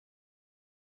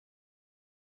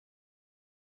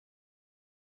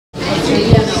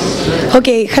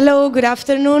Okay, hello, good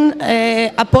afternoon.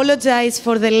 Apologize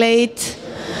for the late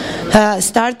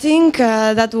starting.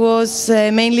 That was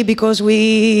mainly because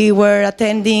we were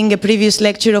attending a previous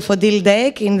lecture of Odile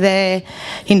Deck in the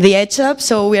ECHAP,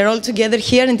 so we are all together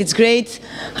here, and it's great,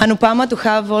 Anupama, to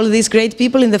have all these great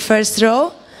people in the first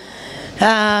row.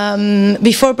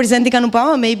 Before presenting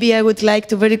Anupama, maybe I would like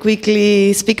to very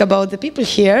quickly speak about the people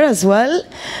here as well.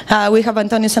 We have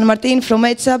Antonio San Martin from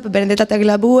ECHAP, Benedetta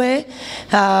Taglabue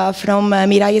from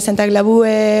Miralles and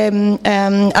Taglabue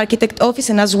Architect Office,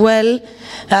 and as well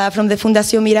from the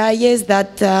Fundación Miralles,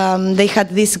 that they had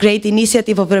this great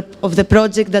initiative of the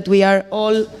project that we are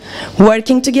all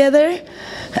working together.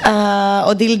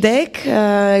 Odile Deck,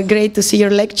 great to see your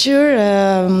lecture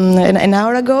an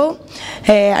hour ago.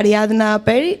 Ariadna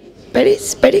Peric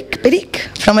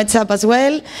from ECHAP as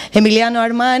well. Emiliano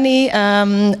Armani,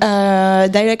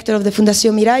 director of the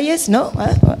Fundación Miralles. No?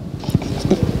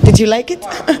 Did you like it?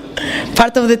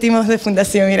 Part of the team of the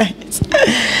Fundación Miralles.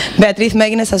 Beatriz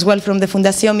Megnes as well from the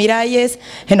Fundación Miralles,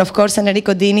 and of course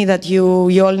Enrico Dini, that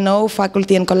you all know,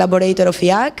 faculty and collaborator of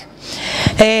IaaC.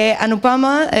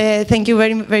 Anupama, thank you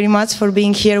very much for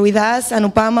being here with us.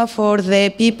 Anupama, for the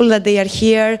people that they are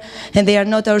here and they are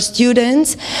not our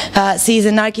students, she is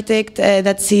an architect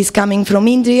that she's coming from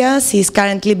India. She is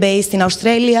currently based in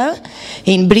Australia,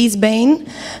 in Brisbane.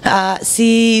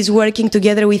 She is working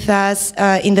together with us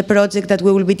in the project that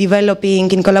we will be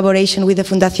developing in collaboration with the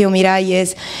Fundación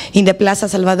Miralles in the Plaza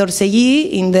Salvador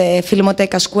Seguí, in the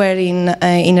Filmoteca Square in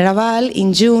Raval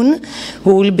in June.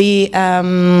 We will be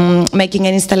making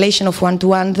an installation of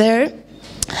one-to-one there.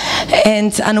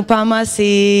 And Anupama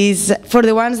is, for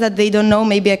the ones that they don't know,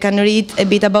 maybe I can read a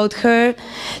bit about her.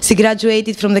 She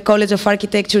graduated from the College of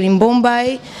Architecture in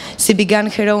Bombay. She began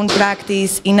her own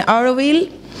practice in Auroville.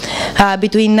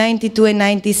 Between 92 and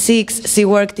 96, she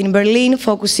worked in Berlin,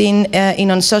 focusing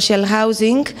on social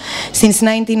housing. Since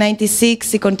 1996,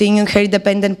 she continued her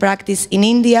independent practice in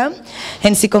India,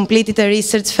 and she completed a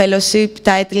research fellowship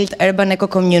titled Urban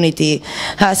Eco-Community.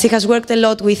 She has worked a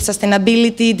lot with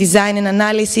sustainability, design and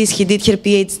analysis. She did her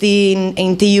PhD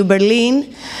in TU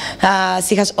Berlin.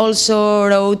 She has also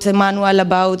wrote a manual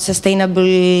about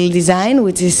sustainable design,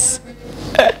 which is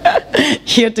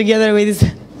here together with...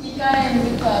 And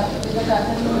with the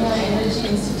Catalonia Energy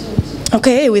Institute.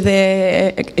 Okay, with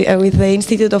the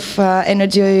Institute of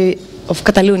Energy of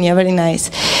Catalonia, very nice.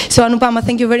 So Anupama,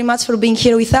 thank you very much for being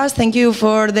here with us. Thank you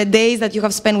for the days that you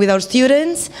have spent with our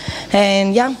students.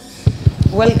 And yeah,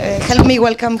 well, help me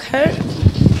welcome her.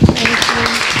 Thank you.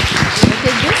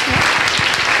 Take this, yeah?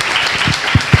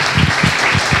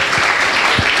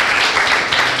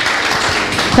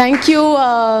 Thank you.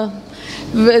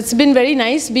 It's been very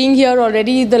nice being here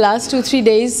already the last 2-3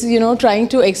 days, you know, trying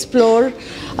to explore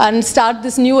and start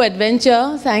this new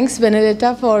adventure. Thanks,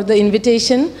 Benedetta, for the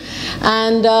invitation.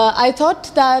 And I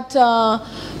thought that I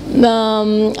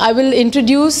will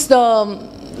introduce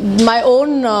my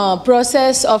own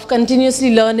process of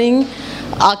continuously learning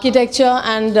architecture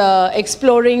and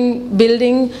exploring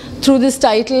building through this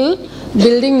title,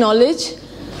 Building Knowledge.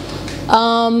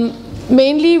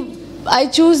 Mainly, I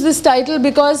choose this title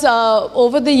because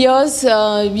over the years,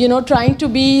 you know, trying to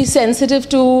be sensitive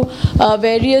to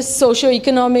various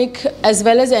socio-economic as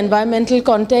well as environmental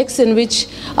contexts in which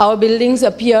our buildings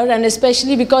appear, and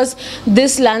especially because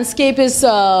this landscape is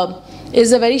a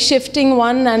very shifting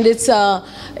one, and it's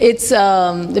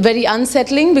very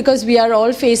unsettling because we are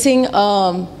all facing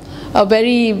a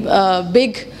very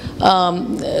big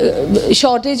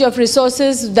shortage of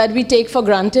resources that we take for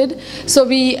granted. So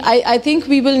I think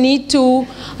we will need to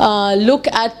look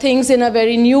at things in a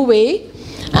very new way.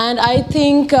 And I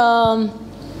think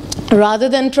rather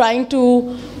than trying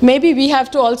to, maybe we have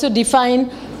to also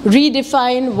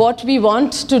redefine what we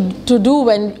want to do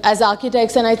as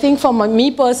architects. And I think for me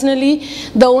personally,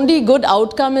 the only good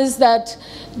outcome is that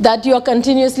you are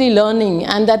continuously learning,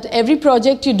 and that every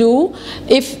project you do,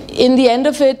 if in the end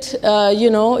of it, you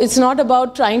know, it's not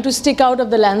about trying to stick out of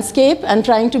the landscape and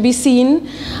trying to be seen.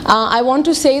 I want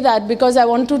to say that because I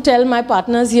want to tell my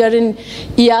partners here in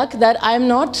IaaC that I'm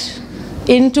not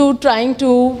into trying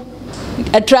to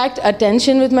attract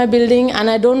attention with my building, and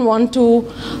I don't want to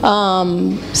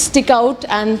stick out,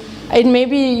 and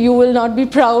maybe you will not be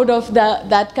proud of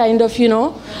that kind of, you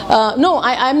know. No,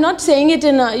 I'm not saying it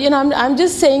in a, you know, I'm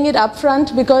just saying it up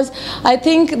front because I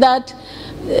think that,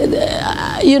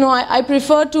 you know, I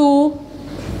prefer to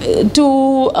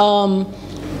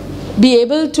be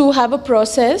able to have a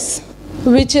process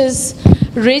which is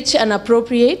rich and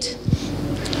appropriate.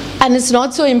 And it's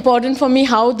not so important for me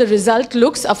how the result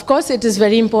looks. Of course, it is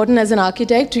very important as an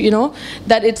architect, you know,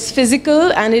 that it's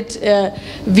physical and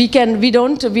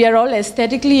we are all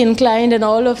aesthetically inclined and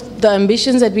all of the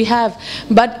ambitions that we have.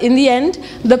 But in the end,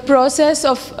 the process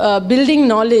of building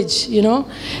knowledge, you know,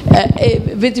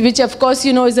 which of course,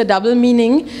 you know, is a double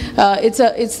meaning.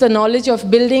 It's the knowledge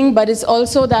of building, but it's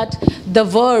also that the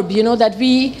verb, you know, that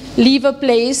we leave a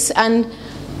place and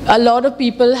a lot of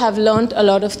people have learned a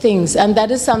lot of things, and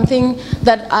that is something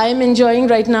that I am enjoying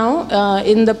right now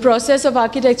in the process of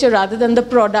architecture rather than the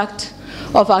product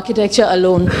of architecture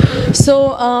alone.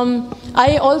 So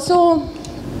I also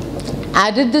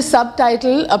added the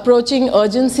subtitle, Approaching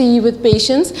Urgency with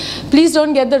Patience. Please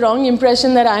don't get the wrong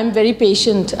impression that I'm very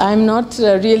patient. I'm not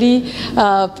really,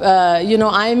 you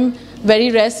know, I'm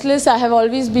very restless. I have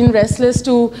always been restless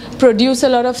to produce a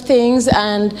lot of things,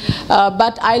 and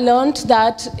but I learned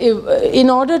that in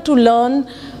order to learn,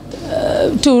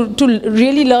 to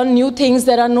really learn new things,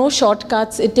 there are no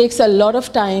shortcuts. It takes a lot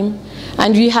of time,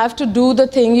 and you have to do the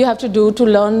thing you have to do to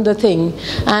learn the thing,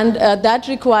 and that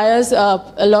requires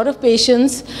a lot of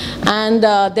patience, and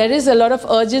there is a lot of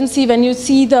urgency when you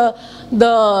see the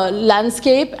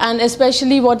landscape, and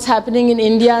especially what's happening in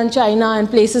India and China and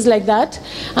places like that,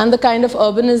 and the kind of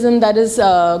urbanism that is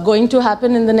going to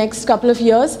happen in the next couple of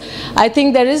years. I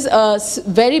think there is a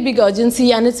very big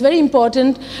urgency, and it's very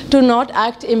important to not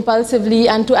act impulsively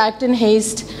and to act in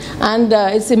haste, and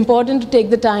it's important to take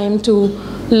the time to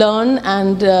learn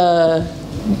and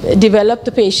develop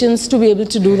the patience to be able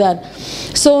to do that.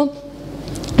 So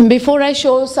before I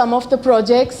show some of the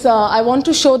projects, I want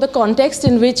to show the context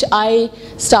in which I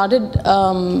started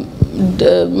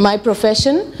my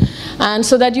profession, and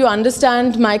so that you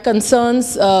understand my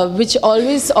concerns, which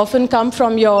always often come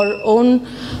from your own,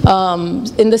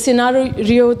 in the scenario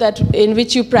in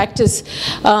which you practice.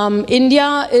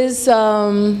 India is,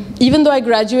 even though I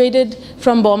graduated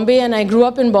from Bombay and I grew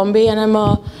up in Bombay, and I'm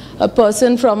a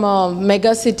person from a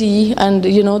mega city, and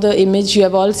you know the image, you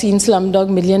have all seen Slumdog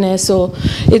Millionaire, so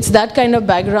it's that kind of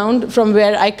background from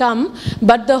where I come.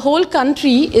 But the whole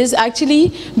country is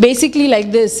actually basically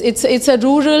like this. It's a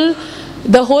rural,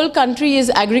 the whole country is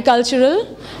agricultural,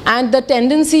 and the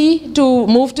tendency to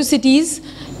move to cities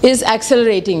is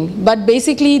accelerating. But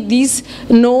basically these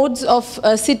nodes of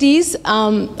cities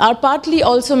are partly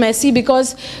also messy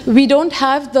because we don't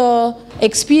have the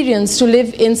experience to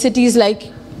live in cities like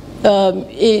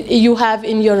you have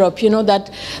in Europe, you know, that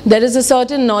there is a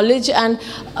certain knowledge and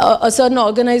a certain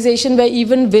organization where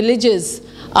even villages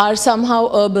are somehow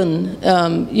urban,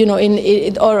 you know,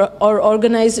 or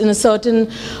organized in a certain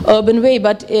urban way.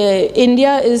 But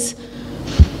India is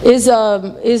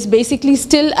basically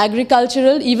still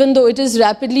agricultural, even though it is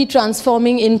rapidly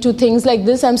transforming into things like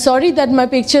this. I'm sorry that my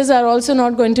pictures are also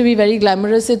not going to be very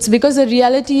glamorous. It's because the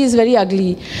reality is very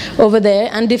ugly over there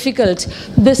and difficult.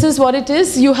 This is what it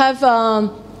is. You have,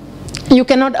 you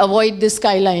cannot avoid this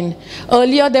skyline.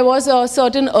 Earlier there was a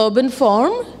certain urban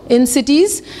form in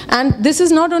cities, and this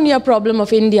is not only a problem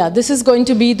of India. This is going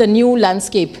to be the new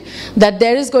landscape, that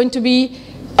there is going to be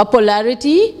a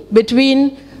polarity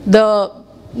between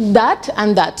that,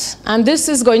 and this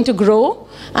is going to grow,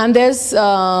 and there's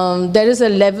an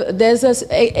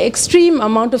extreme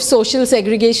amount of social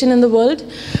segregation in the world,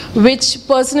 which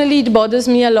personally it bothers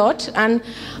me a lot, and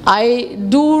I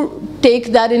do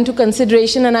take that into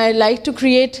consideration, and I like to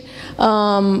create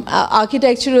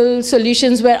architectural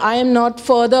solutions where I am not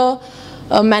further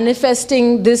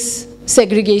manifesting this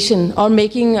segregation or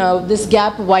making this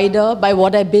gap wider by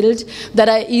what I build, that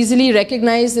I easily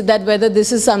recognize that whether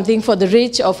this is something for the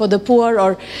rich or for the poor,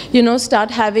 or, you know, start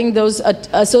having those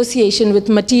association with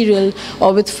material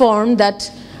or with form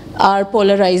that are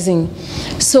polarizing.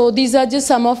 So these are just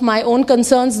some of my own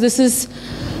concerns. This is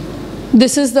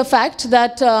the fact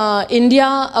that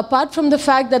India, apart from the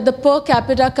fact that the per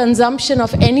capita consumption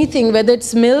of anything, whether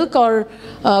it's milk or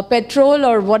petrol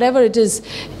or whatever it is,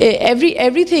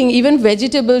 everything, even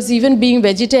vegetables, even being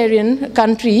vegetarian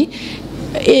country,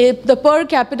 the per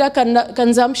capita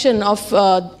consumption of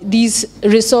these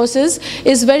resources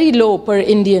is very low per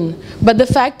Indian. But the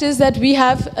fact is that we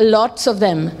have lots of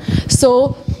them.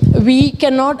 So we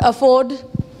cannot afford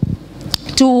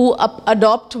to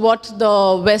adopt what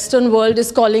the Western world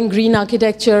is calling green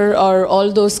architecture, or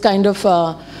all those kind of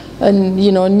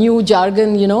you know, new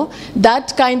jargon, you know,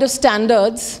 that kind of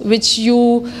standards which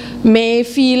you may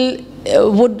feel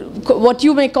what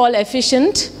you may call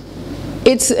efficient.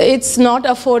 It's not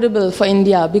affordable for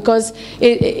India, because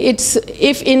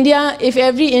if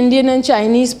every Indian and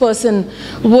Chinese person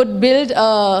would build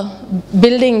a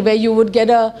building where you would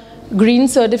get a green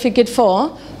certificate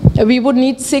for, we would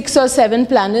need 6 or 7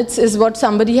 planets is what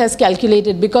somebody has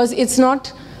calculated, because it's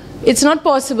not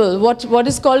possible. What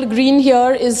is called green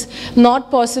here is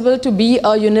not possible to be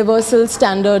a universal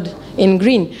standard in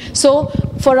green. So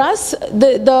for us,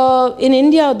 in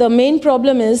India, the main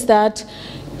problem is that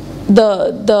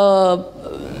the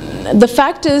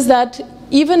fact is that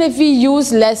even if we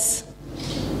use less,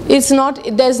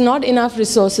 there's not enough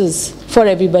resources for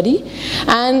everybody.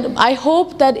 And I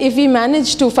hope that if we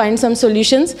manage to find some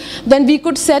solutions, then we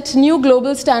could set new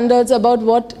global standards about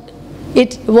what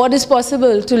is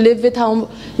possible to live with, how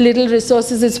little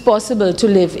resources it's possible to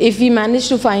live, if we manage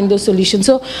to find those solutions.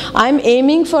 So I'm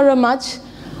aiming for a much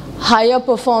higher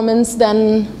performance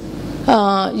than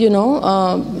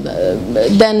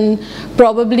than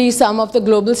probably some of the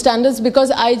global standards, because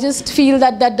I just feel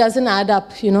that that doesn't add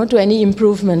up, to any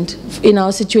improvement in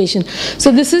our situation.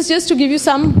 So this is just to give you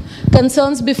some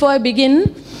concerns before I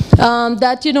begin,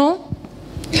 that,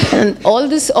 and all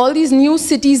these new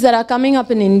cities that are coming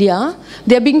up in India,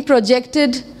 they're being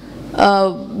projected,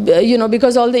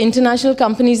 because all the international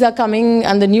companies are coming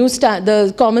and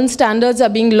the common standards are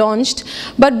being launched.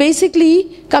 But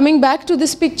basically, coming back to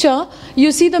this picture,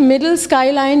 you see the middle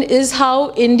skyline is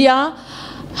how India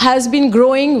has been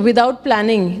growing without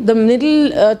planning. The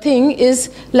middle thing is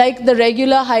like the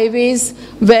regular highways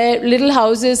where little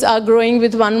houses are growing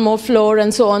with one more floor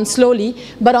and so on slowly.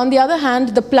 But on the other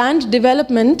hand, the planned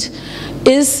development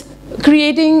is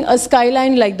creating a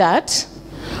skyline like that.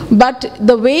 But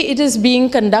the way it is being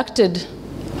conducted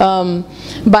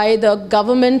by the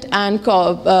government and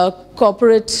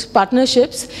corporate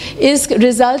partnerships is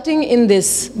resulting in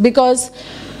this, because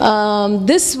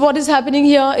what is happening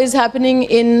here is happening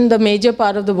in the major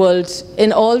part of the world,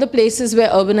 in all the places where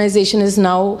urbanization is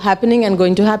now happening and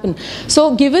going to happen.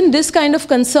 So given this kind of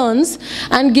concerns,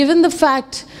 and given the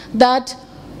fact that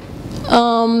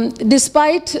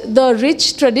despite the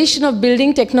rich tradition of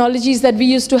building technologies that we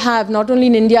used to have, not only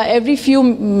in India, every few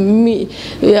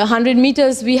 100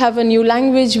 meters we have a new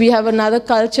language, we have another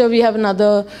culture, we have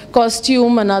another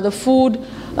costume, another food,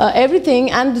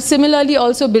 everything, and similarly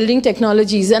also building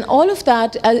technologies. And all of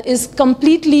that is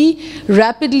completely,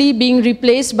 rapidly being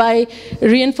replaced by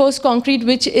reinforced concrete,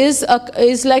 which is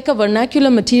like a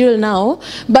vernacular material now.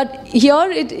 But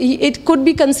here it could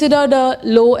be considered a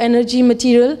low energy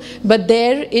material, but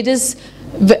there it is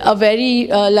a very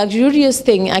luxurious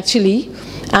thing actually.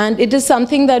 And it is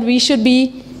something that we should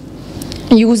be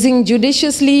using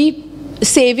judiciously,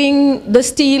 saving the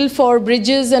steel for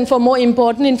bridges and for more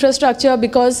important infrastructure,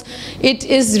 because it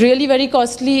is really very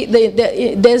costly.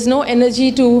 There's no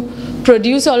energy to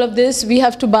produce all of this. We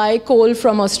have to buy coal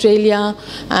from Australia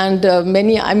and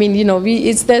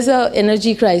there's an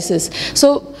energy crisis.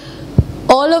 So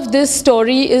all of this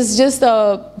story is just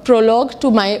a prologue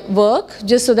to my work,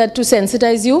 just so that to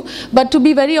sensitize you. But to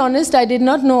be very honest, I did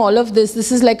not know all of this.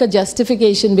 This is like a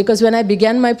justification, because when I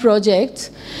began my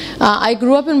project, I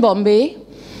grew up in Bombay.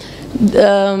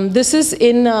 This is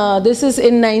in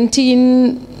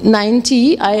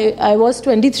 1990. I was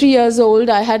 23 years old.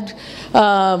 I had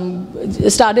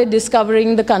started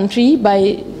discovering the country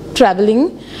by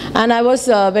traveling, and I was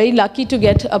very lucky to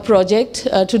get a project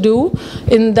to do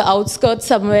in the outskirts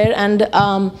somewhere. And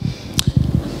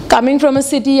coming from a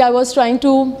city, I was trying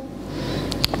to,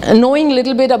 knowing a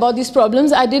little bit about these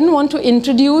problems, I didn't want to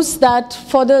introduce that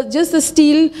for just the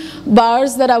steel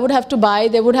bars that I would have to buy,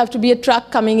 there would have to be a truck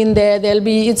coming in there.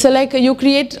 It's like you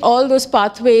create all those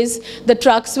pathways, the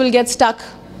trucks will get stuck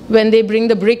when they bring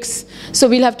the bricks. So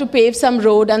we'll have to pave some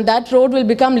road, and that road will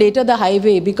become later the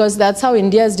highway, because that's how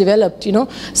India is developed,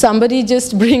 Somebody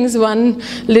just brings one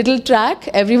little track,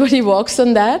 everybody walks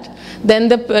on that, then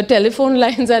the telephone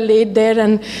lines are laid there,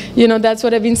 and that's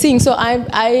what I've been seeing. So I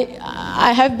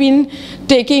have been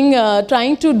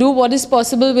trying to do what is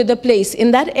possible with the place.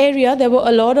 In that area, there were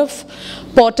a lot of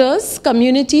potters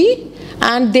community,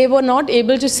 and they were not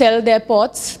able to sell their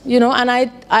pots, and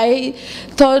I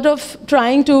thought of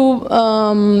trying to,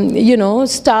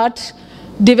 start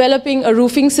developing a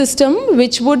roofing system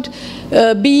which would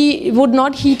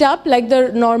not heat up like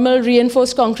the normal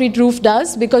reinforced concrete roof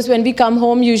does, because when we come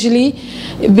home usually,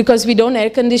 because we don't air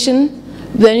condition,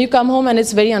 then you come home and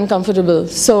it's very uncomfortable.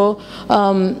 So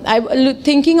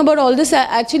thinking about all this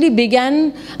actually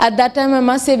began at that time, I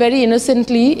must say, very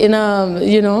innocently, in a,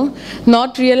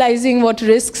 not realizing what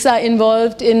risks are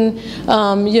involved in,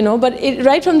 but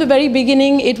right from the very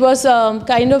beginning, it was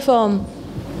kind of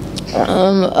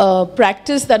a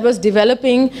practice that was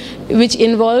developing, which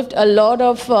involved a lot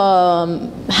of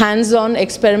hands-on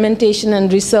experimentation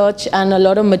and research, and a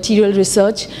lot of material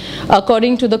research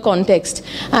according to the context.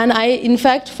 And I in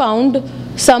fact found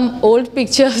some old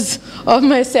pictures of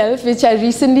myself, which I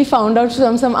recently found out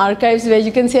from some archives, where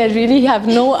you can see I really have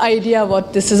no idea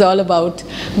what this is all about.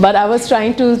 But I was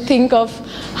trying to think of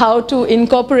how to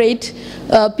incorporate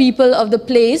people of the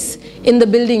place in the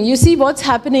building. You see what's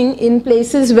happening in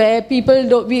places where people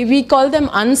don't, we call them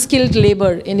unskilled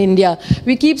labor in India.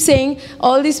 We keep saying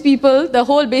all these people,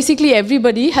 basically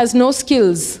everybody has no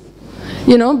skills,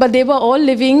 you know, but they were all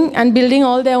living and building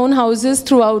all their own houses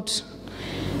throughout.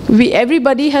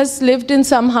 Everybody has lived in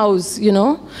some house, you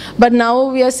know, but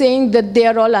now we are saying that they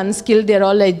are all unskilled, they are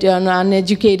all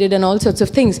uneducated and all sorts of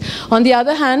things. On the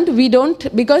other hand, we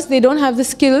don't, because they don't have the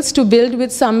skills to build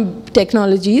with some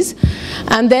technologies.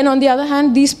 And then on the other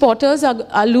hand, these potters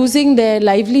are losing their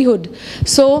livelihood.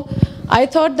 So I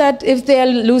thought that if they are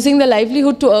losing the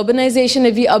livelihood to urbanization,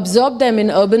 if we absorb them in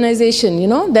urbanization, you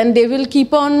know, then they will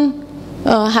keep on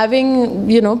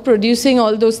producing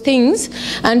all those things,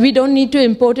 and we don't need to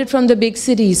import it from the big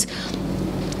cities.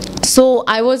 So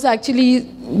I was actually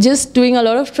just doing a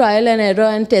lot of trial and error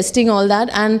and testing all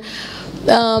that. And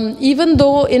even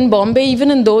though in Bombay, even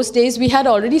in those days, we had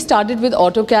already started with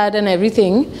AutoCAD and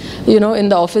everything, you know, in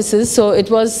the offices. So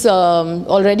it was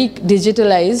already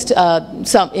digitalized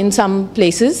in some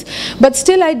places. But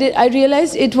still, I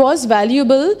realized it was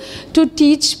valuable to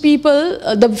teach people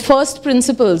the first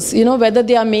principles, you know, whether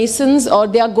they are masons or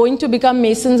they are going to become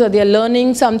masons or they are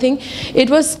learning something. It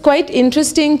was quite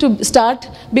interesting to start,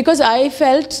 because I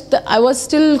felt that I was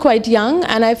still quite young,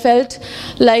 and I felt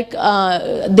like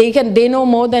they know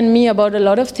more than me about a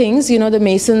lot of things, you know, the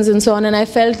masons and so on. And I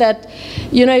felt that,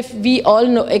 you know, if we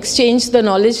all exchange the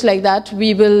knowledge like that,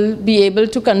 we will be able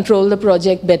to control the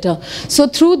project better. So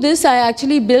through this, I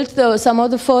actually built some of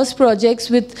the first projects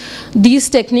with these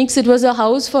techniques. It was a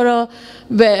house for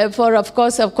of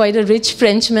course, quite a rich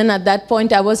Frenchman. At that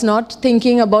point, I was not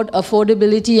thinking about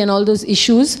affordability and all those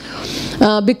issues,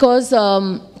 because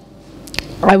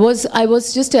I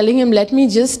was just telling him, let me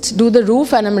just do the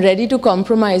roof and I'm ready to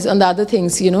compromise on the other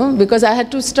things, you know, because I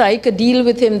had to strike a deal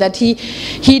with him that he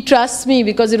trusts me,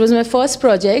 because it was my first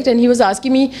project, and he was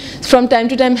asking me from time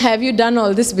to time, have you done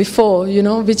all this before, you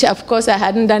know, which of course I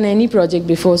hadn't done any project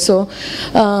before. So,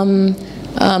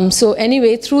 so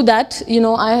anyway, through that, you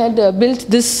know, I had built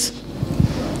this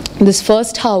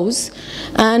first house,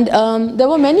 and there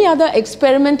were many other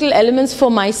experimental elements for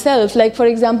myself. Like, for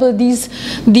example,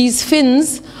 these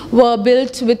fins were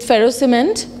built with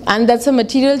ferrocement, and that's a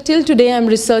material till today I'm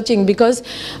researching, because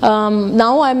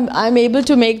now I'm able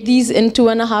to make these in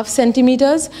 2.5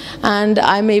 centimeters, and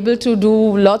I'm able to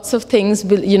do lots of things,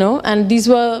 you know. And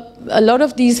a lot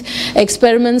of these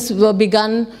experiments were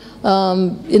begun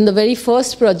in the very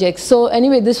first project. So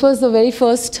anyway, this was the very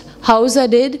first house I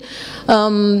did,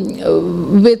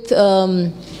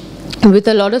 with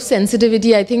a lot of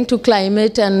sensitivity, I think, to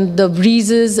climate and the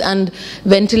breezes and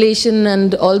ventilation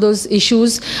and all those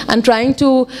issues, and trying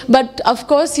to, but of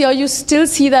course here you still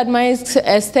see that my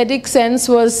aesthetic sense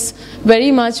was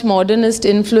very much modernist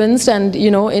influenced, and you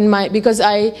know, because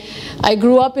I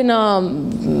grew up in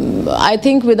I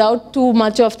think without too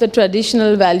much of the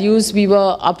traditional values. We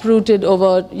were uprooted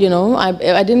over, you know,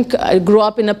 I grew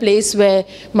up in a place where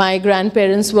my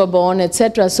grandparents were born,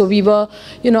 etc. So we were,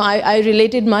 you know, I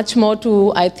related much more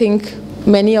to, I think,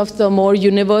 many of the more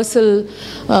universal,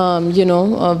 you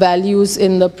know, values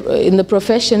in the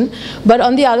profession. But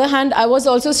on the other hand, I was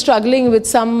also struggling with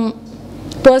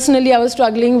personally, I was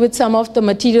struggling with some of the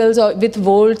materials, or with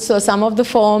volts, or some of the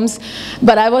forms.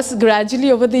 But I was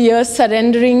gradually, over the years,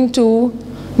 surrendering to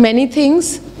many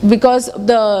things, because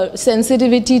the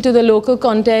sensitivity to the local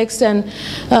context and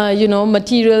you know,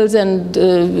 materials and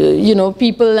you know,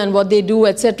 people and what they do,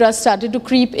 etc., started to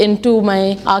creep into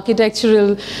my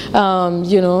architectural,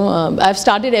 you know, I've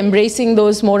started embracing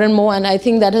those more and more, and I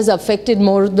think that has affected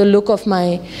more the look of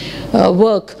my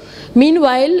work.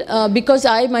 Meanwhile, because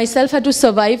I myself had to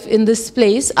survive in this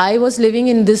place, I was living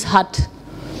in this hut.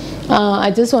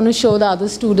 I just want to show the other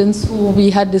students who we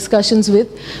had discussions with.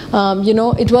 You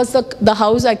know, it was the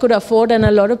house I could afford, and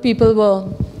a lot of people were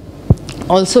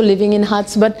also living in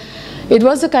huts. But it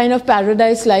was a kind of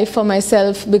paradise life for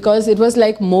myself, because it was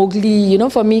like Mowgli, you know,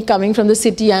 for me coming from the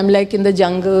city, I'm like in the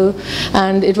jungle,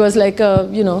 and it was like a,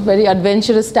 you know, very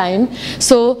adventurous time.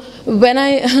 So when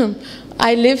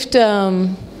I lived,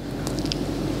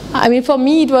 I mean, for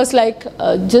me it was like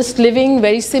just living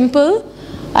very simple.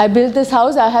 I built this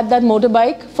house. I had that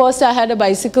motorbike. First I had a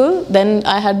bicycle, then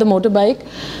I had the motorbike,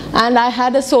 and I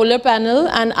had a solar panel,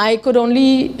 and I could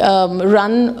only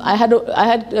run, I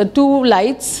had 2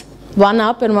 lights, one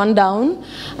up and one down,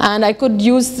 and I could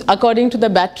use according to the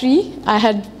battery I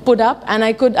had put up, and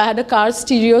I had a car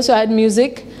stereo, so I had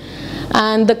music.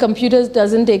 and the computer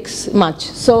doesn't take much.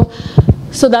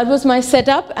 So that was my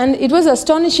setup, and it was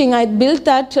astonishing. I built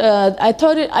that,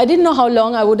 I didn't know how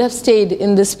long I would have stayed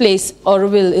in this place,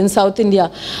 Auroville, in South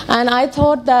India. And I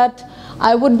thought that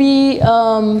I would be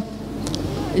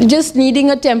just needing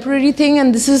a temporary thing,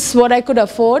 and this is what I could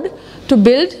afford to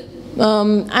build.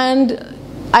 And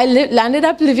I landed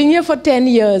up living here for 10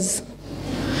 years.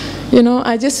 You know,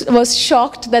 I just was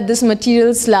shocked that this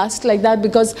materials last like that,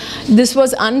 because this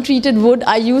was untreated wood.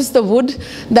 I used the wood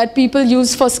that people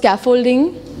use for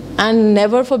scaffolding and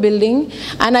never for building.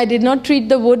 And I did not treat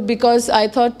the wood because I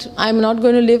thought I'm not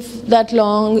going to live that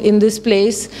long in this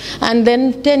place. And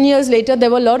then 10 years later, there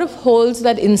were a lot of holes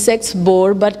that insects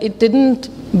bore, but it didn't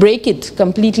break it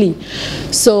completely.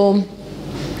 So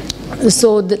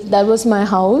that was my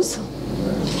house.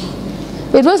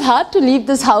 It was hard to leave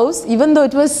this house, even though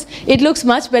it looks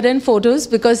much better in photos,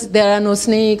 because there are no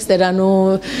snakes, there are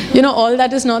no, you know, all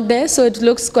that is not there, so it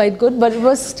looks quite good, but it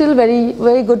was still very,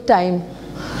 very good time.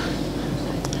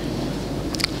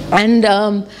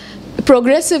 And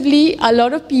progressively, a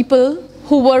lot of people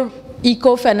who were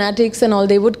eco-fanatics and all,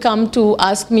 they would come to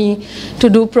ask me to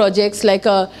do projects like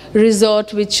a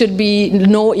resort which should be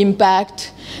no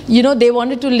impact. You know, they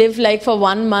wanted to live like for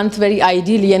 1 month very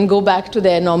ideally and go back to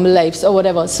their normal lives or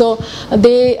whatever. So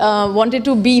they wanted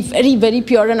to be very, very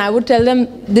pure, and I would tell them,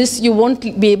 this, you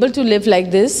won't be able to live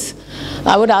like this.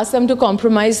 I would ask them to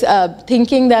compromise,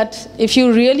 thinking that if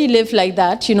you really live like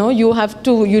that, you know,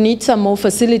 you need some more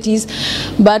facilities.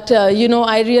 But, you know,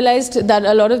 I realized that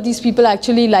a lot of these people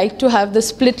actually like to have the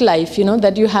split life, you know,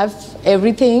 that you have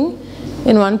everything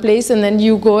in one place and then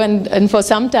you go and for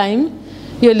some time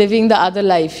you're living the other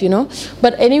life, you know.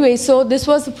 But anyway, so this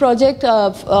was a project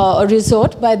of a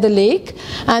resort by the lake,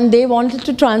 and they wanted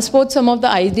to transport some of the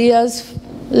ideas,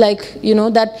 like, you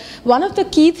know, that one of the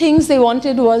key things they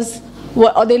wanted was,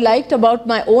 or they liked about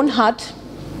my own hut,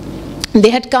 they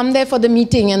had come there for the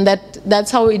meeting, and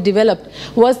that's how it developed,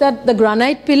 was that the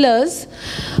granite pillars,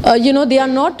 you know,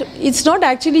 it's not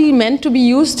actually meant to be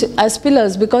used as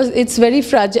pillars, because it's very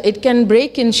fragile. It can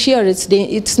break in shear.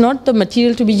 It's not the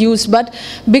material to be used, but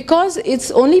because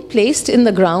it's only placed in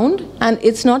the ground and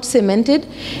it's not cemented,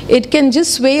 it can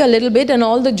just sway a little bit, and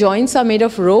all the joints are made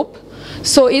of rope.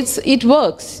 So it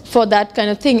works for that kind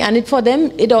of thing. And for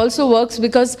them, it also works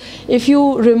because if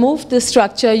you remove the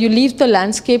structure, you leave the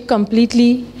landscape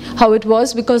completely how it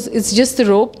was, because it's just the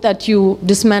rope that you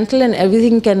dismantle and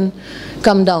everything can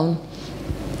come down.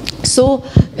 So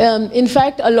in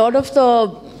fact, a lot of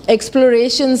the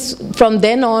explorations from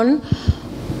then on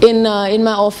in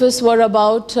my office were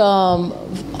about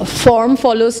form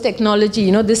follows technology,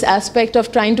 you know, this aspect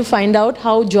of trying to find out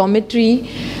how geometry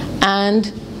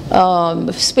and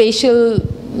spatial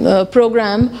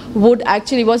program would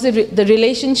actually, was the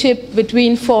relationship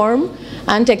between form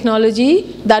and technology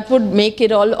that would make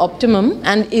it all optimum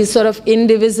and is sort of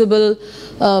indivisible,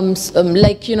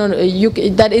 like, you know,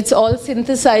 that it's all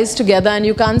synthesized together and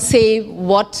you can't say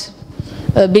what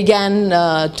began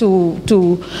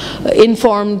to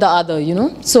inform the other, you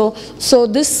know. So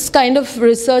this kind of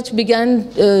research began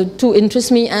to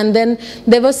interest me, and then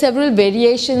there were several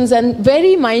variations and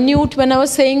very minute, when I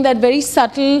was saying that, very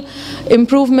subtle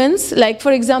improvements, like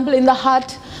for example in the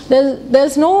hut,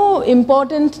 there's no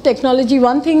important technology.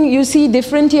 One thing you see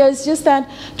different here is just that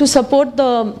to support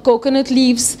the coconut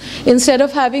leaves, instead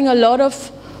of having a lot of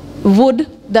wood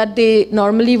that they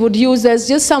normally would use, there's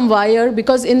just some wire,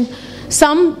 because in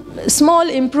some small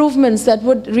improvements that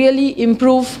would really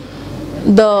improve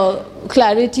the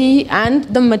clarity and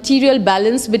the material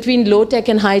balance between low-tech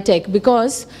and high-tech,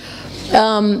 because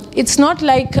it's not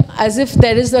like as if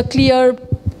there is a clear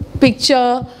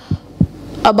picture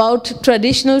about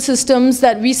traditional systems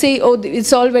that we say, oh,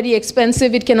 it's all very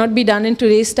expensive, it cannot be done in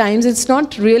today's times. It's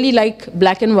not really like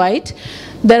black and white.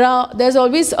 There's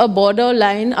always a border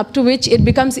line up to which it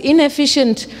becomes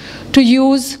inefficient to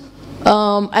use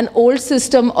an old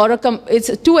system, or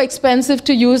it's too expensive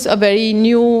to use a very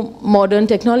new modern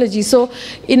technology. So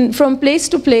from place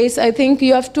to place, I think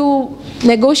you have to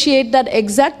negotiate that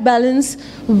exact balance,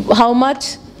 how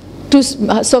much too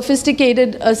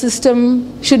sophisticated a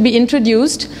system should be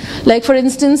introduced. Like for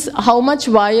instance, how much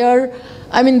wire,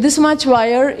 I mean this much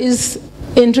wire is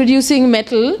introducing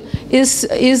metal is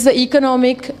the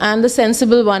economic and the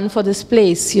sensible one for this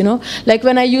place, you know. Like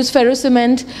when I use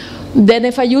ferrocement, then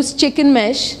if I use chicken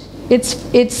mesh,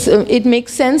 it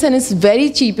makes sense and it's very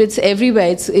cheap. It's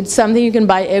everywhere. It's something you can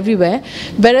buy everywhere.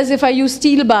 Whereas if I use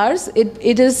steel bars,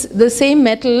 it is the same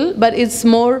metal, but it's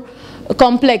more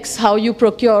complex how you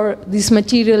procure this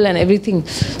material and everything.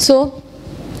 So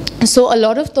a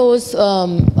lot of those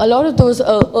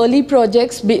early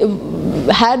projects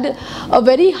had a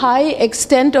very high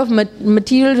extent of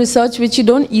material research, which you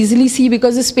don't easily see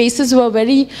because the spaces were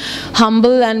very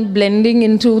humble and blending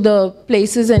into the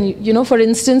places. And you know, for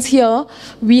instance, here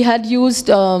we had used,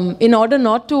 in order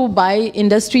not to buy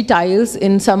industry tiles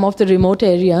in some of the remote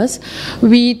areas,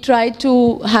 we tried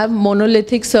to have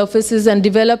monolithic surfaces and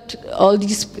developed all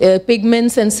these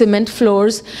pigments and cement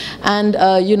floors. And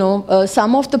you know,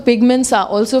 some of the pigments are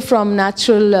also from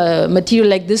natural material,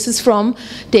 like this is from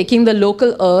taking the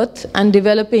local earth and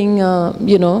developing,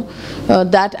 you know,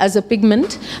 that as a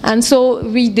pigment. And so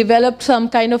we developed some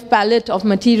kind of palette of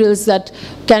materials that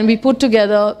can be put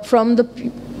together from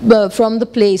the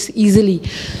place easily.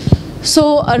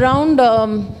 So around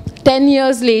 10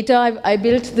 years later, I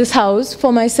built this house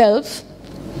for myself.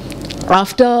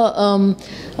 After,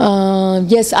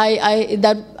 yes, I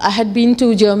had been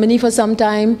to Germany for some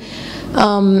time,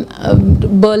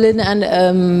 Berlin, and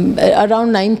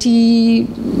around 90,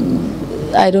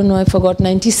 I don't know, I forgot,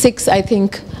 96, I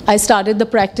think, I started the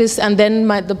practice, and then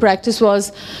the practice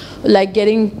was like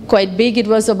getting quite big. It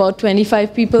was about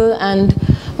 25 people,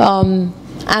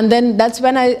 and then that's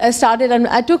when I started, and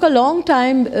I took a long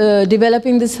time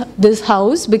developing this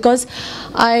house, because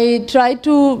I tried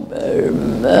to,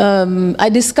 I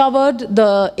discovered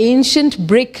the ancient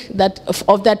brick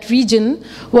of that region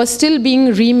was still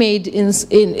being remade,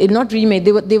 not remade,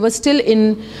 they were still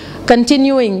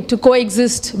continuing to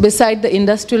coexist beside the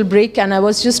industrial brick, and I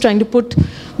was just trying to put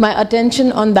my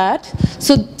attention on that.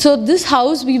 So this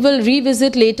house we will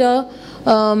revisit later.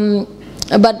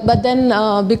 But then,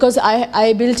 because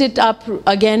I built it up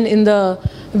again in the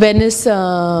Venice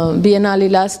Biennale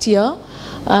last year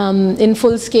in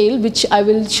full scale, which I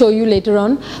will show you later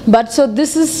on. But so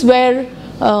this is where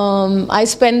I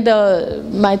spend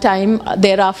my time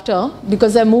thereafter,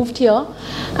 because I moved here.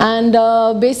 And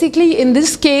basically, in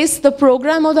this case, the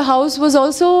program of the house was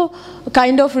also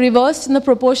kind of reversed in the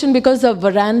proportion, because the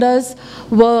verandas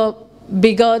were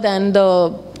bigger than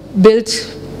the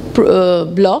built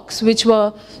blocks, which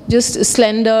were just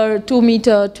slender 2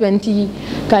 meter 20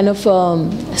 kind of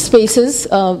spaces,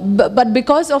 but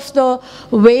because of the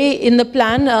way in the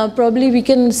plan, probably we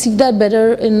can see that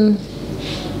better in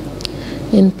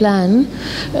plan.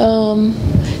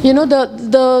 You know,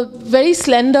 the very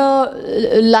slender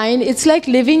line, it's like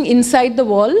living inside the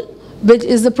wall, which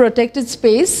is the protected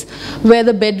space where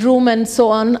the bedroom and so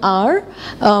on are.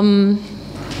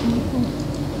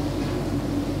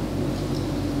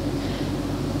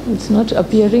 It's not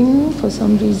appearing for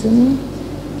some reason,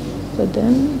 but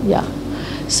then, yeah.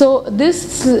 So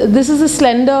this is a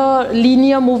slender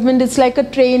linear movement. It's like a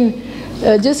train,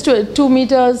 just 2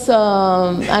 meters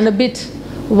and a bit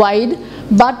wide.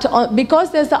 But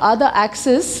because there's the other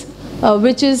axis,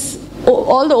 which is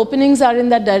all the openings are in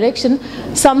that direction,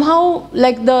 somehow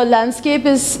like the landscape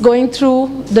is going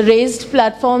through the raised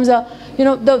platforms. You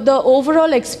know, the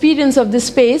overall experience of this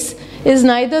space is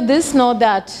neither this nor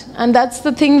that, and that's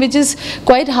the thing which is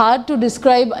quite hard to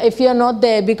describe if you're not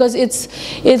there, because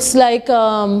it's like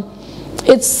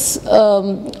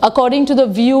according to the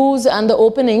views and the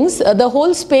openings, the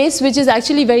whole space, which is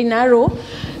actually very narrow,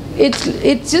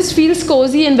 it just feels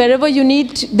cozy, and wherever you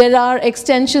need, there are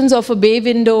extensions of a bay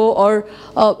window or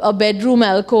a bedroom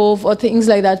alcove or things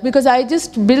like that, because I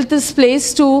just built this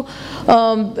place to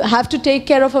have to take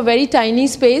care of a very tiny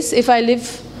space if I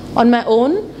live on my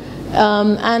own.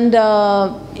 And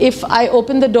if I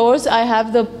open the doors, I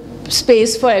have the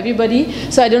space for everybody,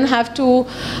 so I don't have to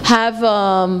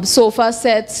have sofa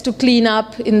sets to clean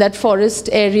up in that forest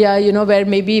area, you know, where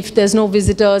maybe if there's no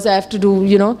visitors, I have to do,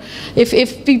 you know,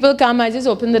 if people come, I just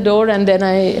open the door and then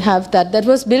I have that. That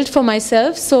was built for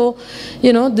myself, so,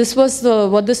 you know, this was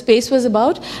what the space was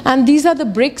about. And these are the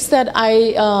bricks that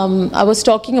I was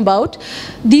talking about.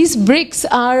 These bricks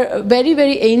are very,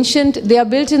 very ancient. They are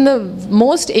built in the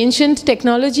most ancient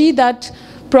technology that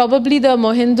probably the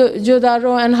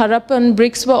Mohenjo-daro and Harappan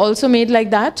bricks were also made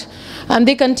like that. And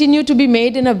they continue to be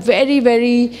made in a very,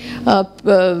 very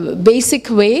basic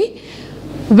way,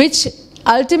 which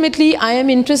ultimately I am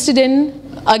interested in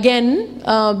again,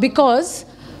 because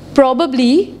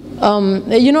probably,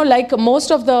 you know, like most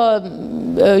of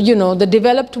the, you know, the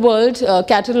developed world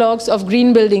catalogs of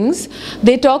green buildings,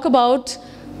 they talk about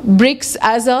bricks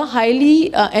as a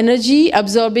highly energy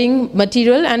absorbing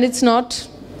material, and it's not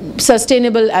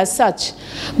sustainable as such.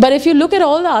 But if you look at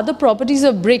all the other properties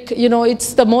of brick, you know,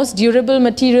 it's the most durable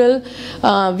material.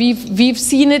 We've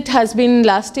seen it has been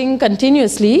lasting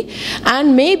continuously,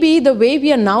 and maybe the way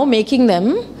we are now making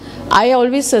them, I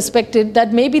always suspected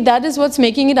that maybe that is what's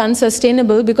making it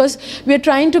unsustainable, because we are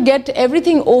trying to get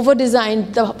everything over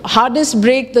designed, the hardest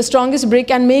brick, the strongest brick,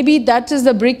 and maybe that is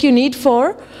the brick you need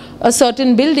for a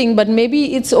certain building, but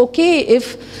maybe it's okay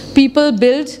if people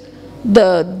build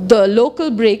the local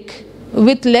brick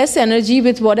with less energy,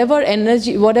 with whatever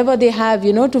they have,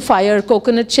 you know, to fire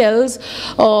coconut shells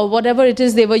or whatever it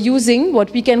is they were using,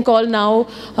 what we can call now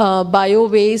bio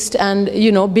waste and, you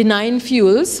know, benign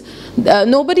fuels.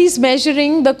 Nobody's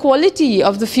measuring the quality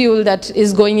of the fuel that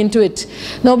is going into it.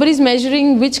 Nobody's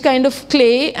measuring which kind of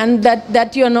clay, and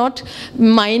that you're not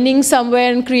mining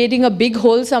somewhere and creating a big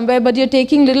hole somewhere, but you're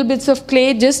taking little bits of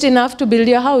clay, just enough to build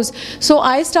your house. So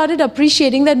I started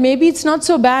appreciating that maybe it's not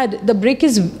so bad. The brick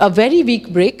is a very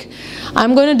weak brick.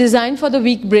 I'm going to design for the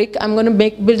weak brick. I'm going to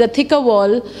build a thicker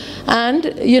wall,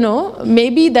 and, you know,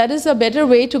 maybe that is a better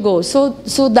way to go. So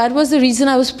that was the reason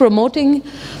I was promoting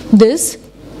this.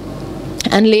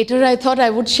 And later I thought I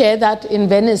would share that in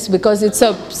Venice, because it's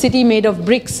a city made of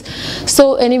bricks.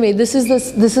 So anyway, this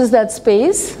is that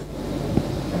space.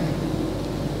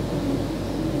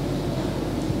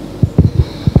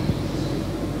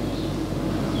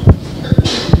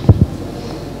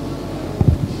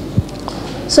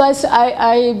 So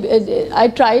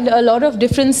I tried a lot of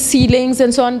different ceilings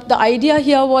and so on. The idea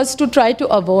here was to try to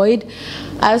avoid,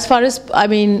 as far as, I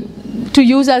mean, to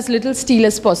use as little steel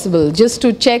as possible, just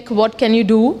to check what can you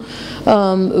do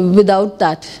without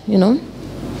that, you know.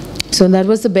 So that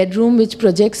was the bedroom, which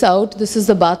projects out. This is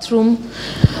the bathroom.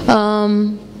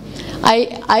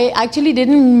 I actually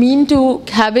didn't mean to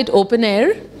have it open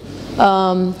air,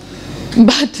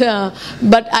 but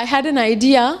I had an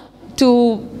idea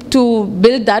to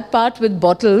build that part with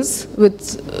bottles,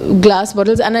 with glass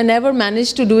bottles, and I never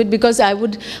managed to do it because I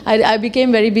became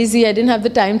very busy. I didn't have the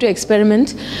time to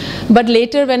experiment. But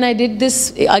later, when I did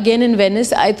this again in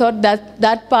Venice, I thought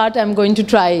that part I'm going to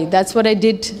try. That's what I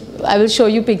did. I will show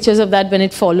you pictures of that when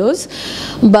it follows.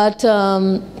 But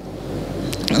the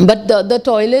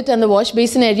toilet and the wash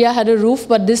basin area had a roof,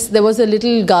 but there was a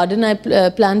little garden I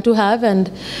planned to have,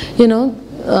 and, you know,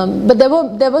 but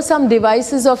there were some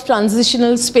devices of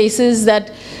transitional spaces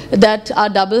that are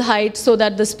double height, so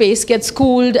that the space gets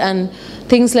cooled and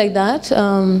things like that.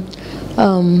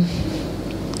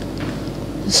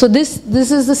 So this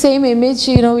is the same image.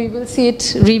 You know, we will see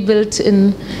it rebuilt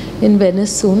in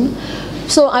Venice soon.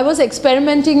 So I was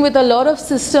experimenting with a lot of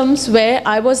systems where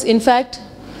I was, in fact,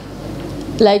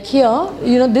 like here,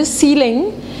 you know, this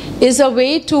ceiling is a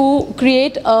way to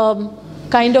create a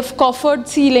kind of coffered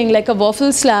ceiling, like a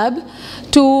waffle slab.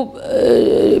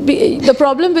 The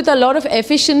problem with a lot of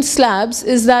efficient slabs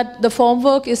is that the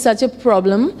formwork is such a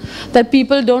problem that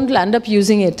people don't land up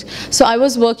using it. So I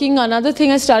was working, another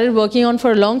thing I started working on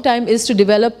for a long time is to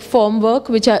develop formwork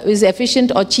which is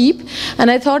efficient or cheap. And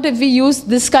I thought if we use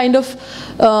this kind of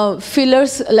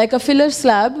fillers, like a filler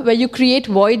slab where you create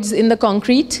voids in the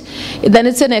concrete, then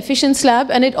it's an efficient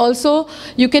slab. And it also,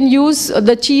 you can use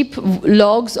the cheap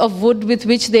logs of wood with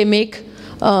which they make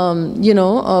you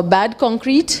know, bad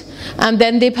concrete, and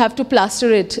then they have to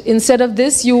plaster it. Instead of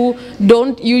this, you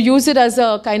use it as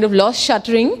a kind of loss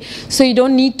shuttering, so you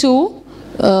don't need to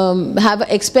have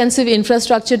expensive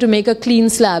infrastructure to make a clean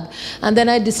slab. And then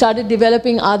I started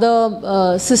developing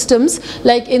other systems.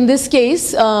 Like in this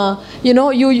case, you know,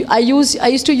 I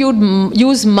used to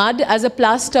use mud as a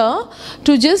plaster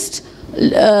to just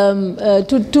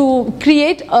to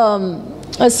create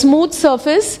a smooth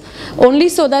surface, only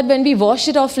so that when we wash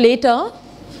it off later,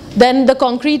 then the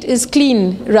concrete is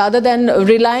clean, rather than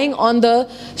relying on the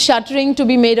shuttering to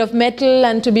be made of metal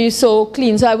and to be so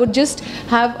clean. So I would just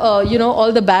have, you know,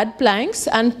 all the bad planks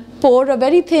and pour a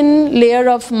very thin layer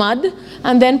of mud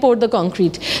and then pour the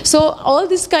concrete. So all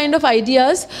this kind of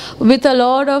ideas with a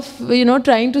lot of, you know,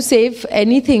 trying to save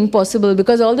anything possible,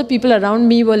 because all the people around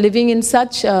me were living in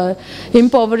such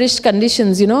impoverished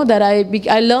conditions, you know, that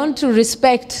I learned to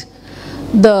respect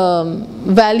the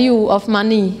value of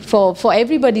money for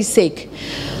everybody's sake.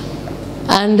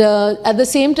 And at the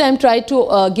same time try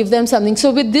to give them something.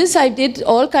 So with this I did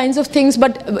all kinds of things,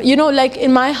 but you know, like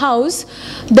in my house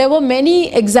there were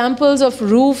many examples of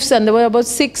roofs, and there were about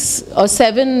 6 or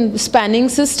 7 spanning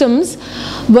systems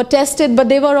were tested, but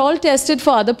they were all tested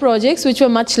for other projects which were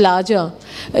much larger.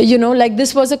 You know, like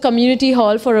this was a community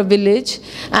hall for a village,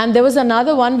 and there was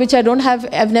another one which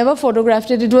I've never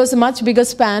photographed it. It was a much bigger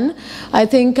span, I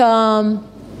think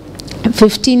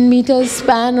 15 meters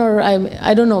span, or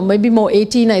I don't know, maybe more,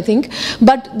 18 I think.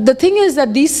 But the thing is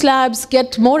that these slabs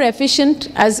get more efficient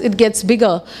as it gets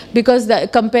bigger, because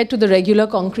compared to the regular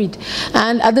concrete.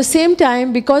 And at the same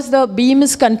time, because the beam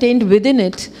is contained within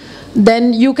it,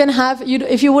 then you can have,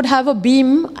 if you would have a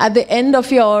beam at the end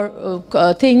of your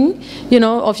thing, you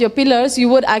know, of your pillars, you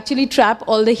would actually trap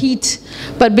all the heat.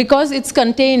 But because it's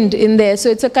contained in there, so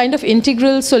it's a kind of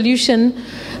integral solution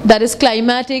that is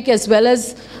climatic as well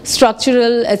as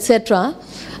structural, etc.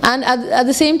 And at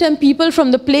the same time, people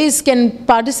from the place can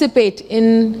participate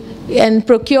in and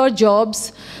procure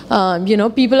jobs, you know,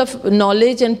 people of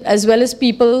knowledge and as well as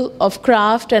people of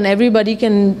craft, and everybody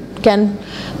can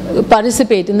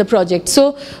participate in the project.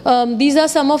 So these are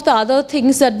some of the other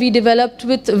things that we developed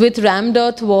with rammed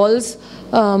earth walls.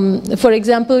 For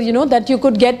example, you know, that you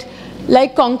could get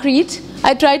like concrete.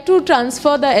 I tried to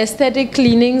transfer the aesthetic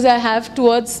leanings I have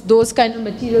towards those kind of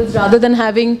materials rather than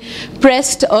having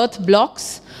pressed earth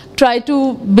blocks. Try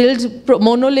to build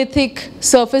monolithic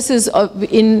surfaces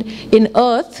in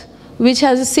earth, which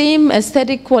has the same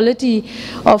aesthetic quality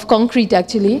of concrete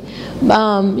actually,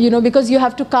 you know, because you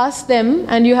have to cast them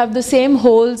and you have the same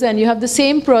holes and you have the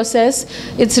same process.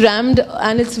 It's rammed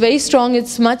and it's very strong.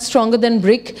 It's much stronger than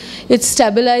brick. It's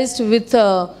stabilized with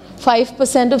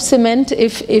 5% of cement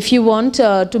if you want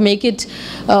to make it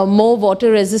more water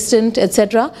resistant,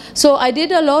 etc. So I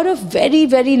did a lot of very,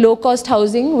 very low cost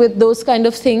housing with those kind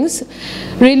of things.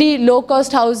 Really low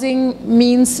cost housing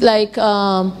means like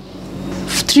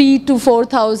 $3,000 to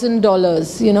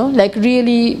 $4,000, you know, like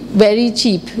really very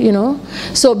cheap, you know.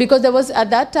 So because there was at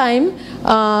that time,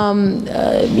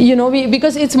 you know,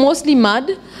 because it's mostly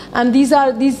mud, and these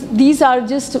are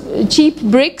just cheap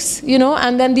bricks, you know,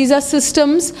 and then these are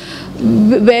systems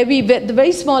where the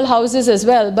very small houses as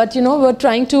well, but you know, we're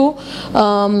trying to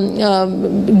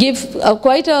give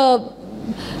quite a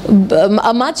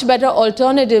much better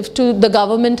alternative to the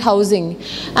government housing.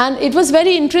 And it was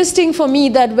very interesting for me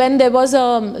that when there was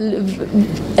a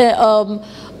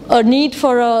need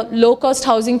for a low-cost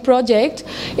housing project,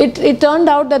 it turned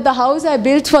out that the house I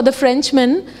built for the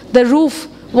Frenchman, the roof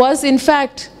was in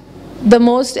fact the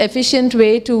most efficient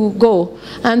way to go.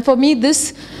 And for me,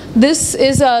 this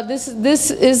is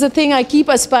the thing I keep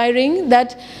aspiring,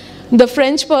 that the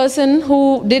French person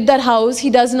who did that house,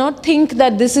 he does not think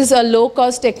that this is a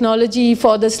low-cost technology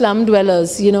for the slum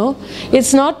dwellers, you know.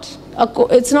 It's not a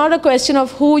question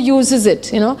of who uses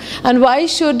it, you know. And why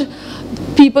should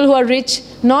people who are rich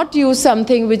not use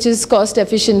something which is cost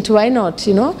efficient? Why not,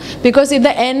 you know? Because in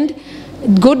the end,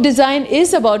 good design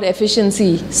is about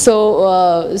efficiency.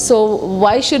 So, so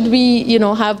why should we, you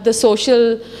know, have the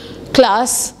social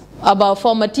class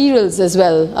for materials as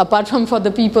well, apart from for the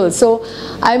people? So,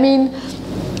 I mean,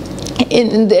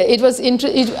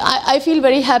 I feel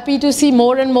very happy to see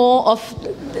more and more of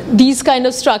these kind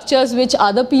of structures which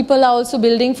other people are also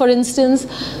building. For instance,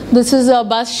 this is a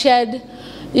bus shed,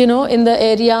 you know, in the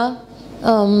area,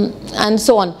 and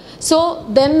so on. So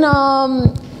then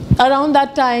around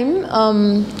that time,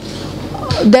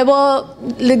 there were,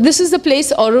 like, this is the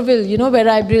place Auroville, you know, where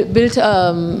I built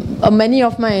many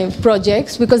of my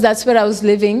projects, because that's where I was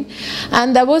living.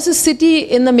 And there was a city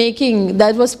in the making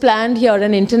that was planned here,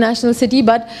 an international city,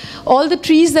 but all the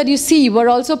trees that you see were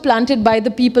also planted by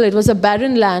the people. It was a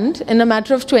barren land. In a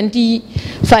matter of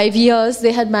 25 years,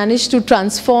 they had managed to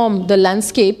transform the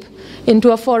landscape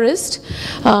into a forest.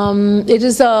 It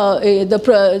is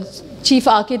the chief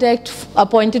architect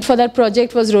appointed for that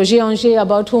project was Roger Anger,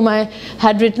 about whom I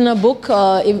had written a book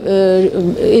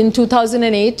in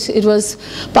 2008. It was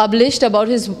published about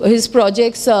his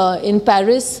projects in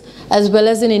Paris as well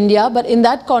as in India. But in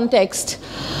that context,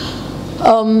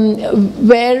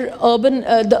 where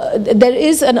there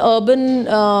is an urban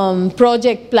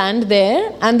project planned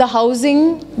there, and the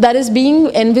housing that is being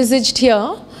envisaged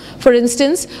here, for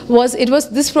instance,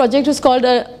 this project was called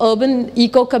an urban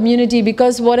eco-community,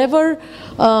 because whatever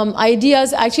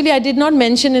ideas, actually I did not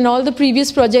mention in all the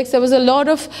previous projects, there was a lot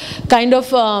of kind of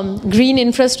green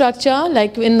infrastructure,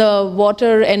 like in the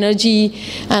water, energy,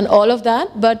 and all of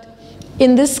that. But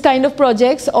in this kind of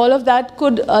projects, all of that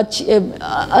could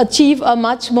achieve a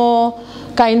much more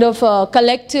kind of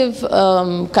collective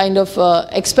kind of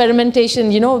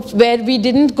experimentation, you know, where we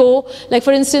didn't go, like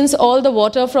for instance, all the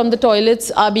water from the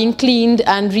toilets are being cleaned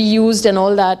and reused and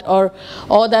all that, or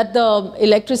that the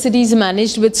electricity is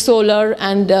managed with solar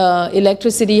and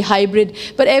electricity hybrid.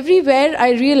 But everywhere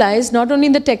I realized, not only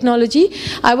in the technology,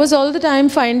 I was all the time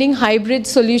finding hybrid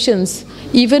solutions,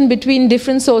 even between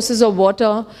different sources of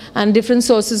water and different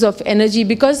sources of energy,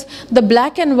 because the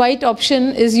black and white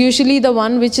option is usually the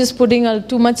one which is putting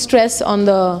too much stress on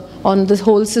the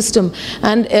whole system.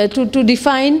 And to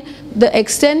define the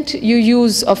extent you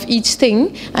use of each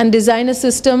thing and design a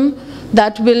system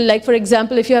that will, like for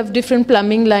example, if you have different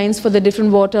plumbing lines for the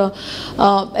different water,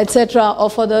 etc., or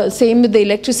for the same with the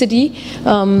electricity,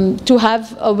 to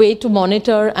have a way to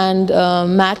monitor and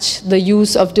match the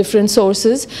use of different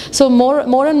sources. So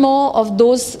more and more of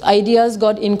those ideas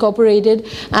got incorporated.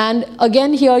 And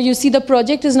again, here you see the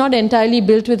project is not entirely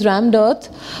built with rammed earth,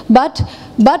 but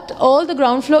But all the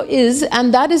ground floor is,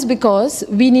 and that is because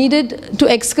we needed to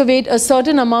excavate a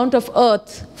certain amount of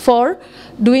earth for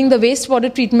doing the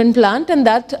wastewater treatment plant, and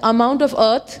that amount of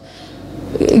earth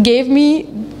gave me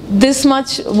this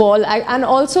much wall. And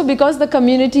also because the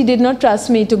community did not trust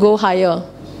me to go higher.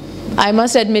 I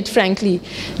must admit, frankly,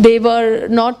 they were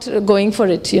not going for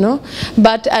it, you know.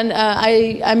 But, and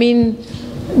I mean,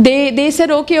 they said,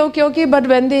 okay, but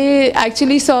when they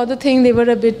actually saw the thing, they were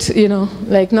a bit, you know,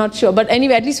 like not sure. But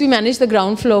anyway, at least we managed the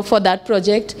ground floor for that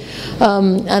project.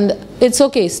 And it's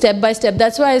okay, step by step.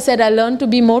 That's why I said I learned to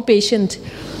be more patient.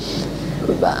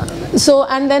 So,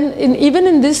 and then even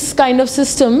in this kind of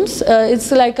systems,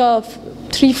 it's like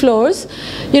 3 floors,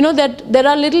 you know, that there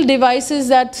are little devices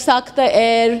that suck the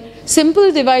air,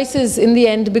 simple devices in the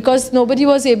end, because nobody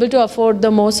was able to afford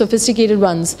the more sophisticated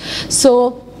ones.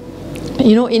 So,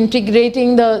 you know,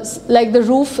 integrating like the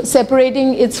roof,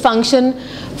 separating its function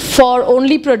for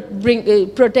only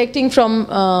protecting from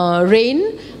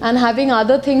rain, and having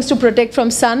other things to protect from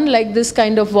sun, like this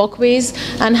kind of walkways,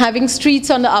 and having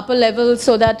streets on the upper level,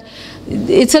 so that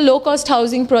it's a low-cost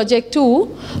housing project too,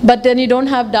 but then you don't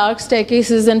have dark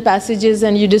staircases and passages,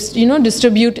 and you just, you know,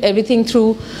 distribute everything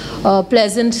through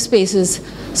pleasant spaces.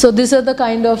 So these are the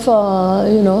kind of,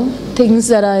 you know, things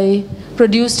that I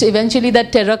produced. Eventually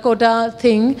that terracotta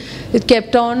thing, it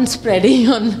kept on spreading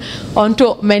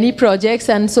onto many projects,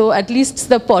 and so at least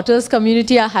the potters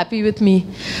community are happy with me.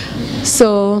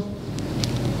 So,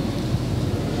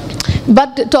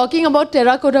 but talking about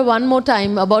terracotta one more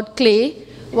time, about clay,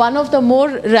 one of the more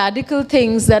radical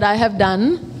things that I have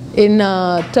done in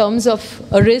terms of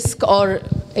a risk or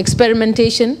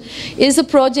experimentation is a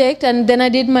project, and then I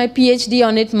did my PhD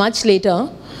on it much later,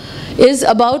 is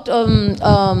about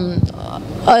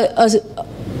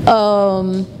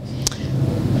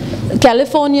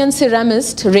Californian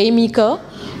ceramist, Ray Meeker,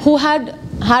 who had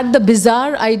the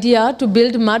bizarre idea to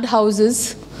build mud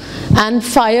houses and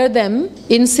fire them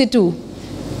in situ.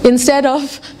 Instead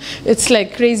of, it's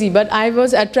like crazy, but I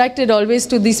was attracted always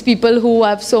to these people who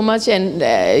have so much and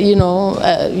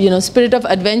spirit of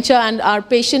adventure and are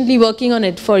patiently working on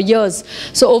it for years.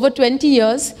 So over 20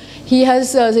 years, he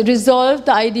has resolved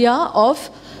the idea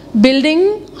of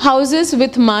building houses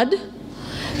with mud,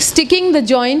 sticking the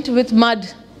joint with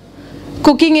mud,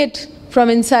 cooking it from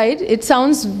inside. It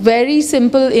sounds very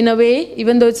simple in a way,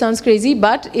 even though it sounds crazy,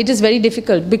 but it is very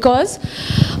difficult because,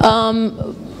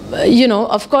 you know,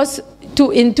 of course,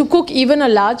 to cook even a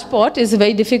large pot is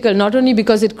very difficult, not only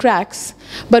because it cracks,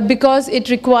 but because it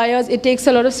takes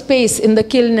a lot of space in the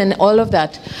kiln and all of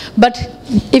that. But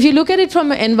if you look at it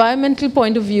from an environmental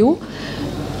point of view,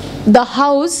 the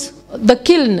house, the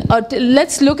kiln,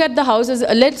 let's look at the houses,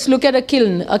 let's look at a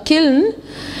kiln. A kiln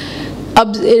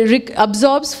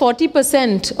absorbs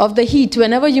 40% of the heat.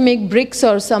 Whenever you make bricks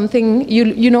or something,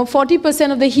 you know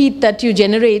 40% of the heat that you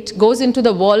generate goes into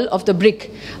the wall of the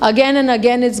brick. Again and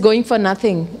again it's going for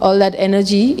nothing, all that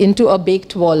energy into a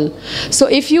baked wall. So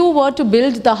if you were to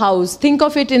build the house, think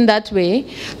of it in that way,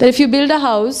 that if you build a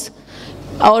house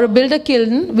or build a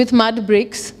kiln with mud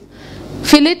bricks,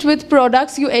 fill it with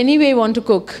products you anyway want to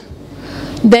cook,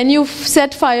 then you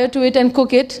set fire to it and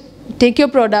cook it, take your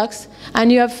products, and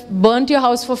you have burnt your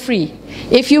house for free.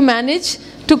 If you manage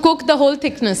to cook the whole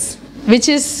thickness, which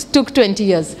took 20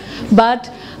 years. But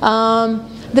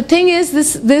the thing is,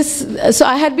 so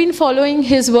I had been following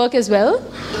his work as well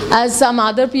as some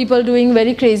other people doing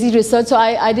very crazy research. So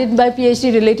I did my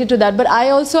PhD related to that. But I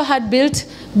also had built,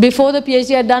 before the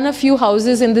PhD, I had done a few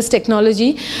houses in this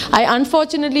technology. I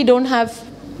unfortunately don't have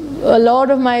a lot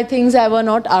of my things were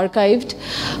not archived.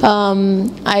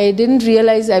 I didn't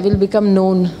realize I will become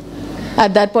known.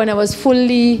 At that point, I was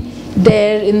fully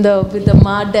there with the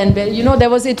mud, and you know,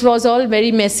 it was all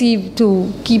very messy to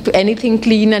keep anything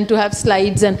clean and to have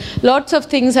slides, and lots of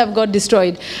things have got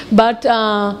destroyed. But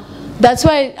that's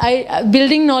why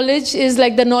building knowledge is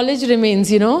like the knowledge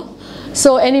remains, you know.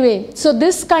 So anyway, so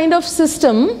this kind of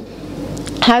system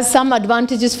has some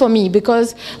advantages for me,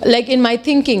 because like in my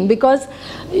thinking, because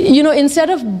you know, instead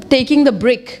of taking the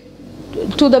brick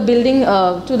to the building,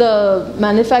 to the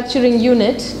manufacturing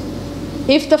unit,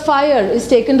 if the fire is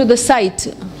taken to the site,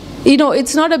 you know,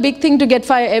 it's not a big thing to get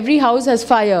fire. Every house has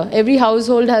fire. Every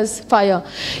household has fire.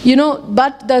 You know,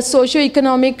 but the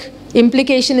socio-economic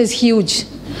implication is huge,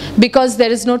 because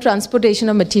there is no transportation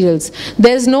of materials.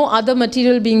 There is no other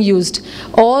material being used.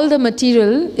 All the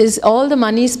material is, all the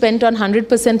money is spent on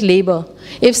 100% labor.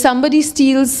 If somebody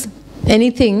steals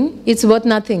anything, it's worth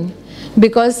nothing,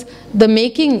 because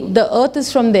the earth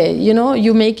is from there, you know,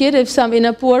 you make it. If in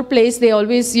a poor place, they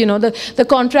always, you know, the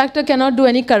contractor cannot do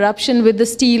any corruption with the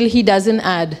steel he doesn't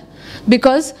add,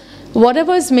 because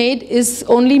whatever is made is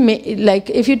only like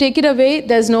if you take it away,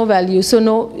 there's no value. So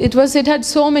no, it had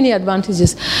so many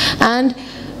advantages. And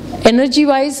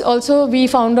energy-wise also we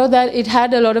found out that it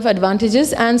had a lot of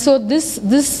advantages, and so this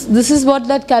is what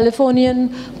that Californian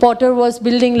potter was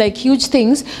building, like huge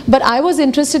things. But I was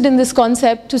interested in this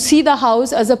concept to see the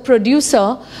house as a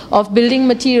producer of building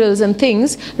materials and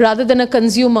things rather than a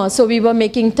consumer. So we were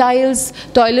making tiles,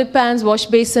 toilet pans, wash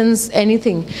basins,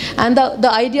 anything. And the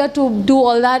idea to do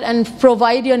all that and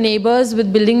provide your neighbors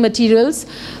with building materials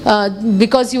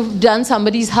because you've done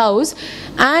somebody's house,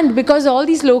 and because all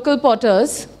these local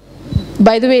potters,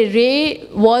 by the way, Ray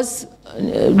was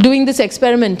doing this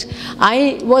experiment.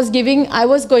 I was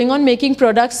going on making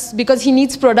products because he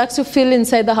needs products to fill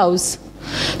inside the house.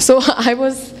 So I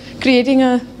was creating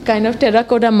a kind of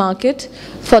terracotta market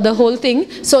for the whole thing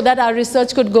so that our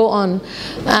research could go on.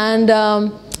 And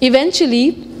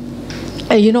eventually,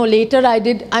 later I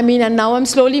did, and now I'm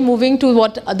slowly moving to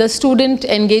what the student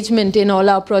engagement in all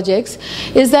our projects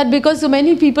is, that because so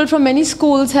many people from many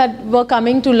schools were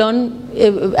coming to learn.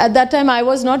 At that time I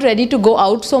was not ready to go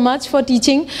out so much for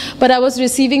teaching, but I was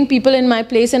receiving people in my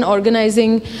place and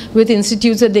organizing with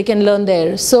institutes that they can learn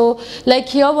there. So like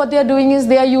here what they are doing is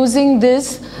they are using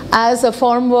this as a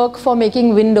formwork for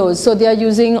making windows. So they are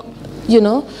using, we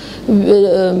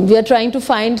are trying to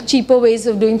find cheaper ways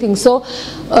of doing things. So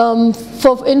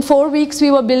in 4 weeks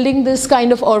we were building this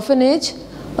kind of orphanage,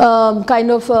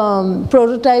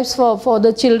 prototypes for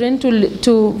the children to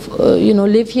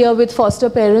live here with foster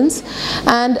parents.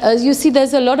 And as you see,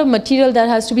 there's a lot of material that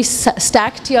has to be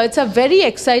stacked here. It's a very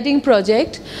exciting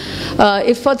project.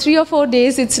 If for 3 or 4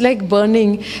 days it's like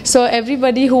burning. So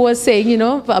everybody who was saying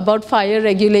about fire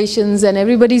regulations, and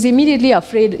everybody's immediately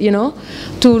afraid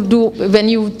to do, when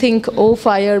you think, oh,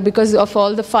 fire, because of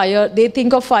all the fire, they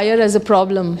think of fire as a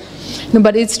problem.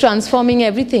 But it's transforming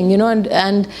everything,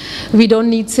 and we don't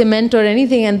need cement or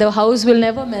anything, and the house will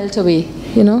never melt away,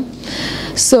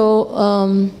 So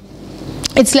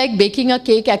it's like baking a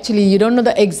cake actually. You don't know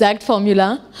the exact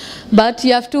formula, but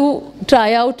you have to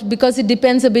try out because it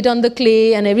depends a bit on the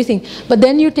clay and everything. But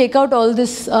then you take out all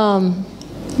this,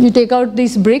 you take out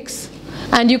these bricks,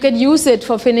 and you can use it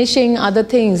for finishing other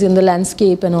things in the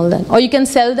landscape and all that. Or you can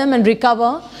sell them and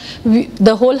recover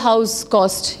the whole house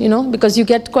cost, because you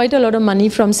get quite a lot of money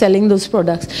from selling those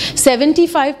products.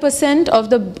 75% of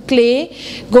the clay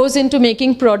goes into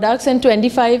making products and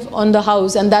 25% on the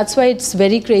house. And that's why it's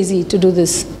very crazy to do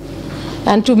this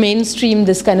and to mainstream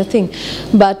this kind of thing.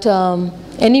 But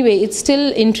anyway, it's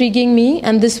still intriguing me,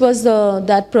 and this was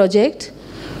that project.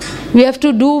 We have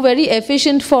to do very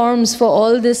efficient forms for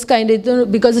all this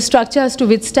because the structure has to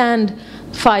withstand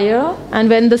fire, and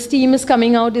when the steam is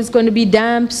coming out, it's going to be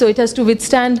damp, so it has to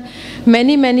withstand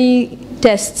many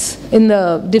tests in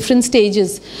the different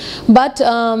stages. But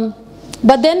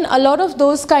then a lot of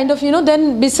those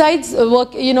then besides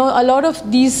work, a lot of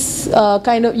these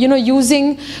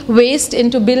using waste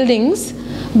into buildings,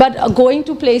 but going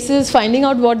to places, finding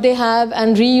out what they have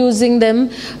and reusing them.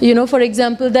 For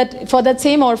example, for that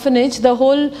same orphanage, the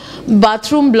whole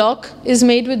bathroom block is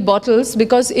made with bottles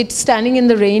because it's standing in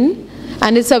the rain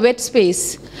and it's a wet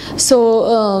space.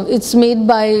 So it's made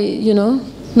by,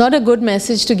 not a good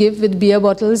message to give with beer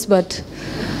bottles, but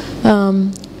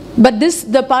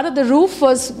the part of the roof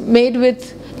was made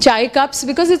with chai cups,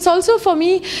 because it's also for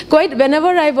me whenever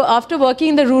after working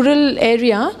in the rural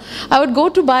area, I would go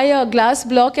to buy a glass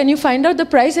block and you find out the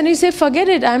price and you say, forget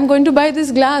it, I'm going to buy this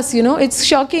glass. It's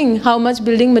shocking how much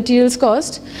building materials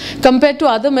cost compared to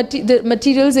other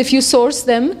materials if you source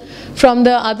them from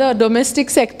the other domestic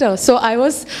sector. So I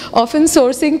was often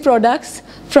sourcing products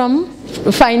from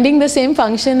finding the same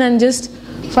function and just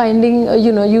finding,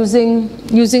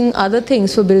 using other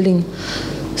things for building.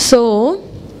 So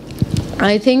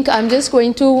I think I'm just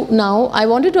going to now, I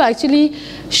wanted to actually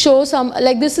show some,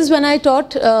 this is when I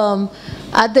taught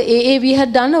at the AA, we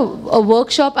had done a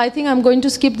workshop. I think I'm going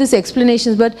to skip this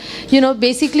explanations, but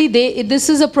basically this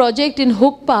is a project in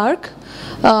Hook Park,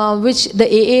 which the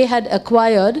AA had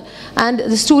acquired, and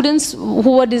the students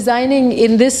who were designing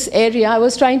in this area, I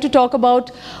was trying to talk about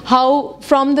how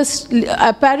from this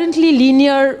apparently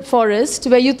linear forest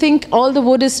where you think all the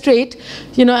wood is straight,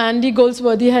 Andy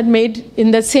Goldsworthy had made in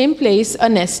the same place a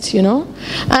nest,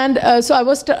 and so I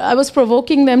was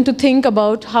provoking them to think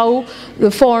about how the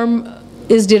form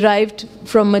is derived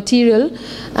from material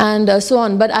and so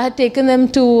on. But I had taken them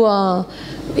to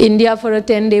India for a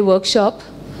 10-day workshop.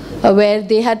 where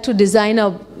they had to design a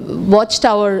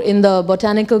watchtower in the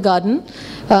botanical garden.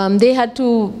 They had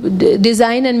to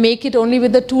design and make it only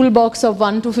with the toolbox of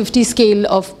 1 to 50 scale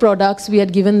of products we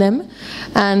had given them,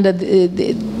 and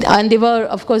they were,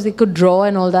 of course, they could draw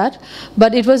and all that,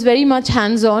 but it was very much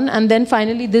hands-on. And then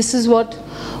finally this is what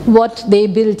they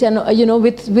built, and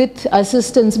with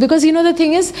assistance, because the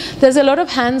thing is, there's a lot of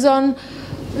hands-on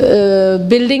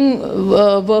building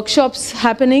workshops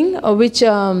happening, which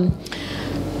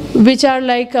are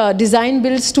like design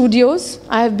build studios.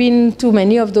 I have been to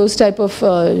many of those type of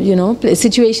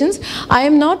situations. I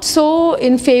am not so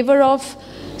in favor of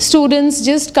students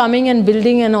just coming and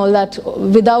building and all that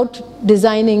without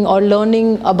designing or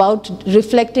learning about,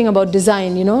 reflecting about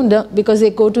design, because they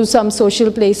go to some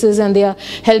social places and they are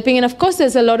helping, and of course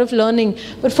there's a lot of learning,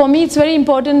 but for me it's very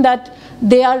important that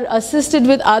they are assisted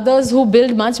with others who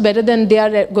build much better than they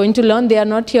are going to learn. They are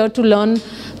not here to learn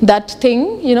that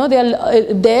thing, they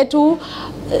are there to,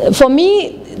 for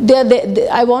me,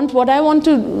 what I want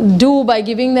to do by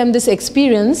giving them this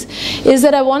experience is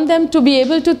that I want them to be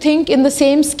able to think in the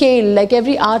same scale, like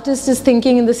every artist is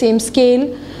thinking in the same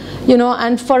scale,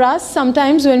 and for us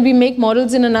sometimes when we make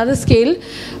models in another scale,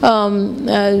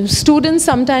 students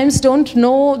sometimes don't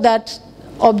know that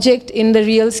object in the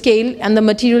real scale and the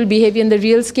material behavior in the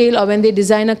real scale, or when they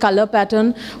design a color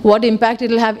pattern, what impact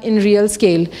it will have in real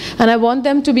scale. And I want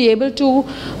them to be able to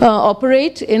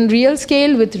operate in real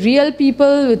scale with real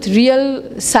people, with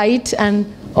real sight and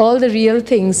all the real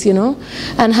things,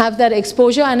 and have that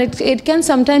exposure. And it can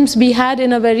sometimes be had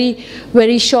in a very,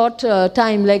 very short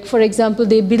time. Like, for example,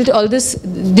 they built all this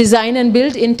design and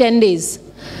build in 10 days,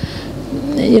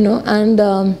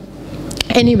 and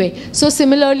anyway, so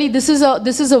similarly, this is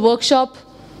a workshop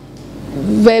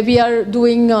where we are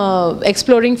doing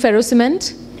exploring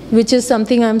ferrocement, which is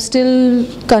something I'm still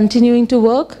continuing to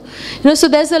work. So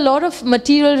there's a lot of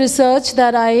material research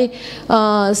that I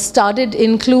started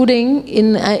including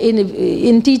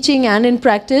in teaching and in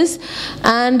practice.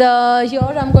 And here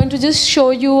I'm going to just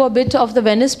show you a bit of the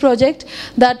Venice project.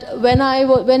 That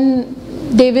when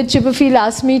David Chipperfield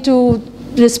asked me to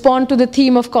respond to the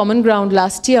theme of common ground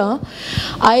last year,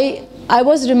 I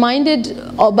was reminded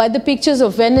by the pictures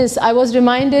of Venice. I was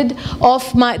reminded of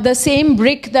the same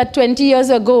brick that 20 years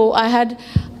ago I had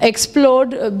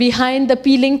explored behind the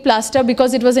peeling plaster,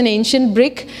 because it was an ancient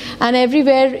brick. And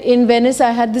everywhere in Venice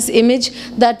I had this image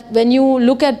that when you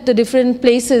look at the different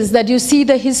places, that you see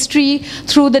the history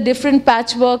through the different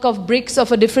patchwork of bricks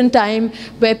of a different time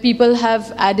where people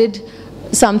have added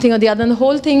something or the other, and the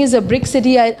whole thing is a brick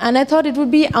city. And I thought it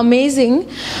would be amazing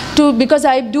because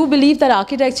I do believe that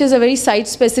architecture is a very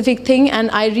site-specific thing,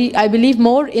 and I believe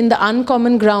more in the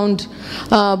Uncommon Ground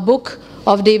book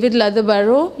of David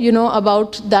Leatherbarrow,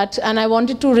 about that. And I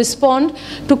wanted to respond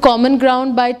to common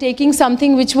ground by taking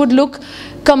something which would look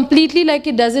completely like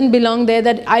it doesn't belong there,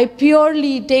 that I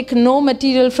purely take no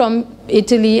material from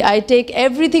Italy. I take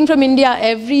everything from India,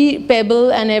 every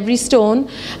pebble and every stone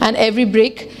and every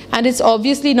brick, and it's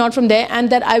obviously not from there, and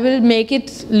that I will make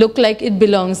it look like it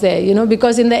belongs there,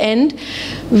 because in the end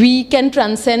we can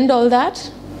transcend all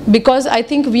that, because I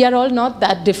think we are all not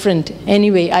that different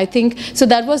anyway. I think so.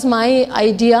 That was my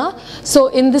idea. So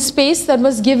in the space that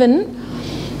was given,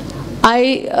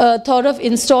 I thought of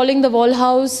installing the wall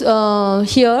house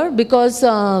here, because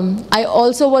I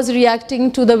also was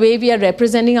reacting to the way we are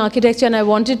representing architecture, and I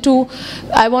wanted to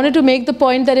make the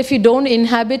point that if you don't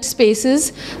inhabit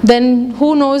spaces, then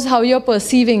who knows how you're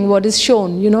perceiving what is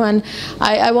shown, and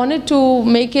I wanted to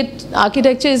make it,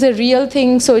 architecture is a real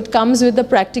thing, so it comes with the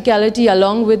practicality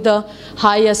along with the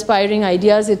high aspiring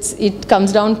ideas. It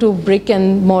comes down to brick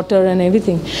and mortar and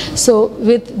everything. So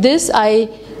with this, I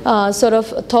sort of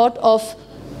thought of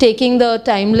taking the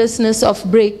timelessness of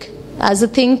brick as a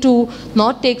thing to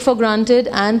not take for granted,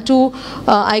 and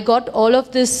I got all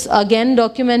of this again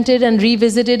documented and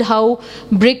revisited, how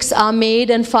bricks are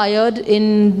made and fired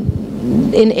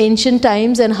in ancient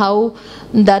times, and how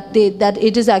that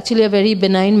it is actually a very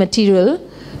benign material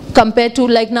compared to,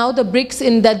 like, now the bricks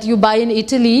that you buy in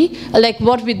Italy, like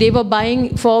what they were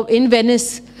buying in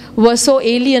Venice, were so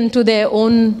alien to their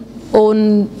own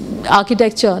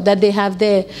architecture that they have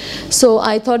there. So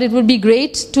I thought it would be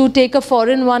great to take a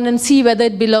foreign one and see whether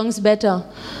it belongs better.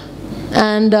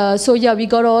 And so yeah, we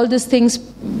got all these things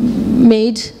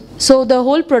made. So the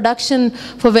whole production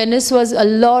for Venice was, a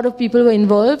lot of people were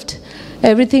involved.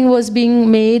 Everything was being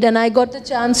made, and I got the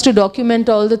chance to document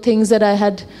all the things that I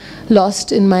had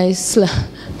lost in my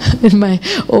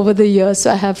over the years.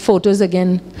 So I have photos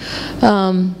again.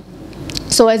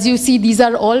 So as you see, these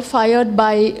are all fired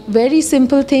by very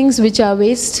simple things which are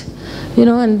waste, you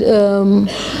know, and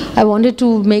I wanted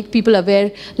to make people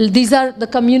aware. These are the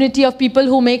community of people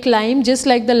who make lime, just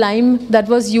like the lime that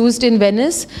was used in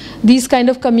Venice. These kind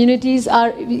of communities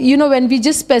are, you know, when we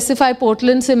just specify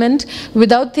Portland cement,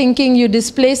 without thinking, you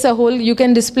displace a whole, you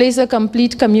can displace a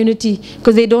complete community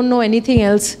because they don't know anything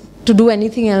else, to do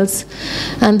anything else.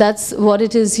 And that's what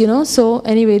it is, you know. So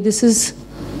anyway, this is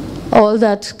all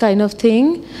that kind of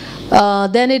thing.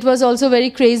 Then it was also very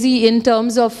crazy in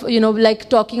terms of, you know, like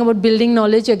talking about building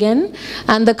knowledge again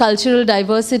and the cultural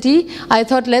diversity. I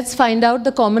thought, let's find out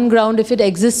the common ground, if it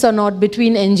exists or not,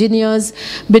 between engineers,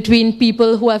 between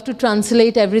people who have to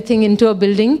translate everything into a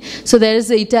building. So there's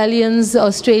the Italians,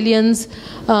 Australians,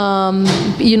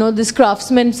 you know, this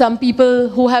craftsmen, some people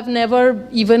who have never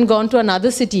even gone to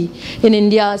another city in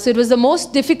India. So it was the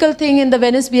most difficult thing in the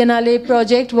Venice Biennale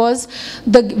project was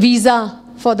the visa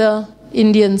for the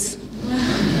Indians.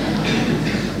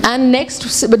 And next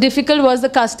difficult was the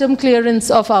custom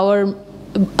clearance of our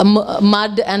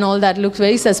mud and all that. Looks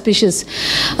very suspicious.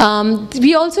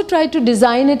 We also tried to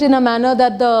design it in a manner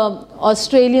that the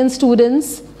Australian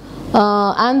students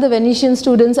and the Venetian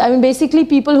students, I mean basically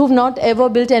people who've not ever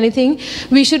built anything,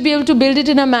 we should be able to build it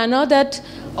in a manner that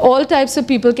all types of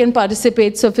people can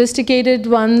participate, sophisticated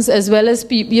ones as well as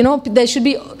people, you know, there should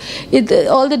be,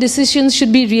 all the decisions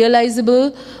should be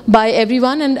realizable by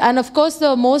everyone. And of course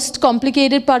the most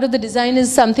complicated part of the design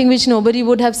is something which nobody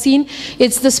would have seen.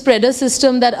 It's the spreader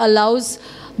system that allows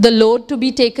the load to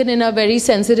be taken in a very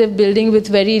sensitive building with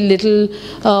very little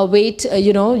weight.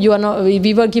 You know, you are not,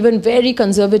 we were given very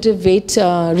conservative weight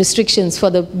restrictions for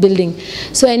the building.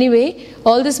 So anyway,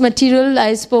 all this material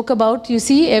I spoke about, you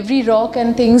see every rock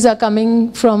and things are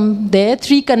coming from there.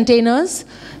 3 containers,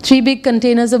 3 big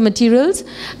containers of materials,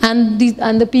 and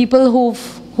the people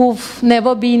who've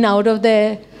never been out of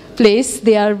their place,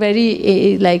 they are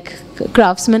very like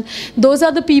craftsmen. Those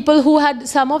are the people who had,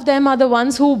 some of them are the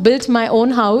ones who built my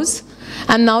own house,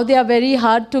 and now they are very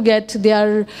hard to get. They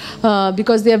are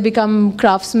because they have become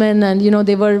craftsmen, and you know,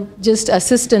 they were just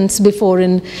assistants before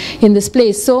in this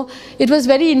place. So it was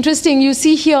very interesting. You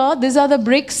see here, these are the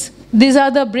bricks. These are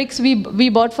the bricks we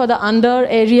bought for the under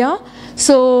area.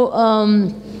 So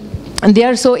and they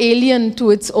are so alien to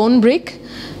its own brick,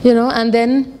 you know, and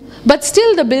then. But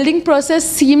still the building process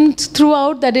seemed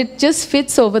throughout that it just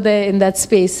fits over there in that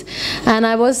space. And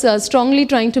I was strongly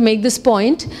trying to make this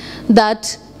point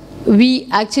that we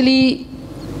actually,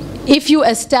 if you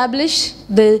establish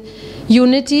the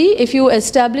unity, if you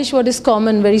establish what is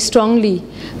common very strongly,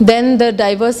 then the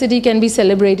diversity can be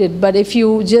celebrated. But if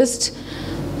you just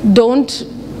don't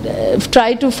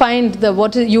try to find the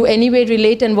what you anyway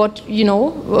relate and what, you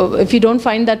know, if you don't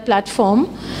find that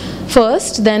platform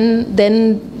first,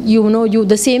 then you know,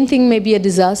 the same thing may be a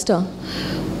disaster.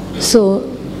 So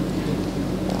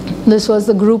this was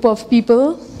the group of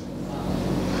people.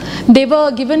 They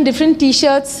were given different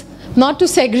t-shirts, not to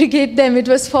segregate them, it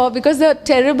was for, because there are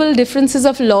terrible differences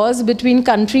of laws between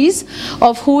countries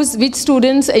of which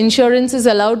students insurance is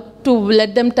allowed to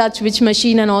let them touch which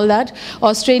machine and all that.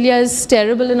 Australia is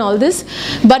terrible in all this.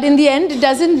 But in the end, it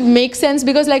doesn't make sense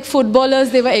because like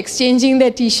footballers, they were exchanging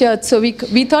their t-shirts. So we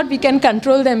thought we can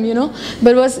control them, you know.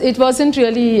 But it wasn't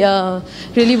really,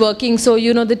 really working. So,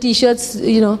 you know, the t-shirts,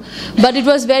 you know. But it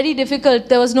was very difficult.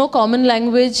 There was no common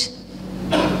language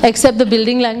except the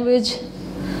building language.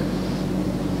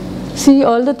 See,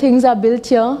 all the things are built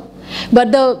here.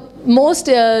 But the most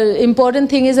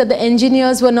important thing is that the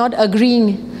engineers were not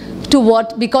agreeing to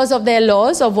what, because of their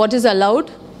laws of what is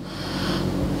allowed.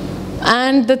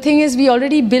 And the thing is, we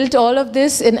already built all of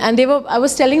this, and they were, I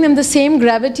was telling them the same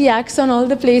gravity acts on all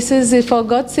the places. For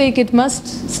God's sake, it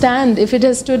must stand if it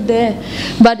has stood there.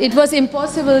 But it was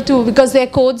impossible to, because their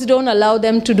codes don't allow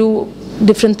them to do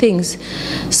different things.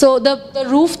 So the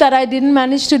roof that I didn't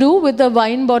manage to do with the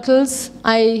wine bottles,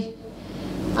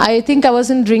 I think I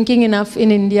wasn't drinking enough in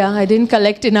India. I didn't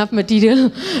collect enough material.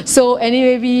 So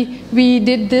anyway, we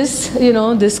did this, you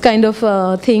know, this kind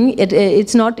of thing.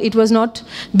 It was not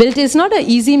built. It's not an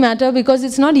easy matter because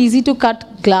it's not easy to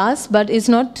cut glass, but it's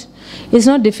not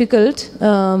difficult.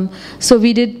 So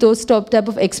we did those type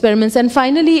of experiments. And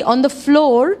finally, on the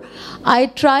floor, I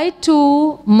tried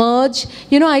to merge,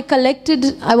 you know, I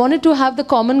wanted to have the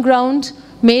common ground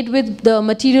made with the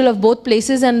material of both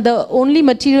places, and the only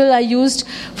material I used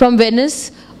from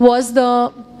Venice was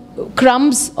the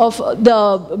crumbs of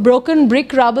the broken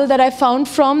brick rubble that I found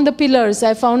from the pillars.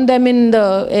 I found them in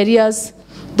the areas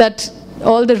that,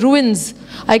 all the ruins.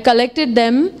 I collected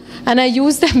them and I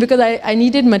used them because I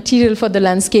needed material for the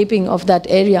landscaping of that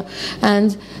area.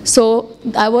 And so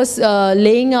I was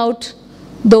laying out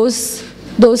those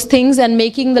things and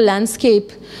making the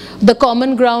landscape, the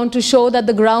common ground, to show that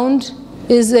the ground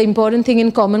is the important thing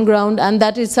in common ground, and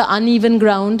that it's an uneven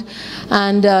ground,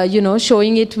 and you know,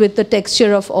 showing it with the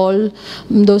texture of all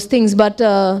those things. But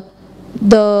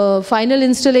the final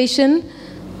installation,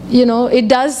 you know, it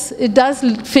does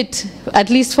fit, at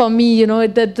least for me, you know,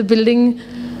 that the building,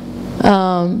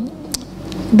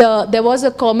 there was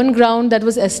a common ground that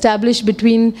was established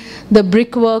between the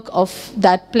brickwork of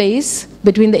that place,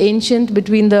 between the ancient,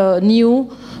 between the new,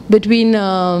 between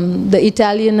the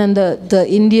Italian and the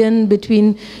Indian,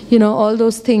 between, you know, all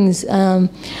those things.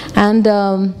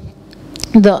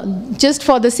 Just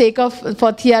for the sake of,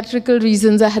 for theatrical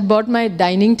reasons, I had bought my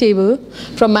dining table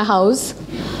from my house.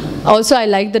 Also, I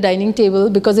like the dining table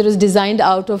because it is designed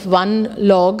out of one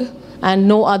log and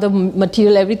no other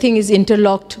material. Everything is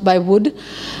interlocked by wood.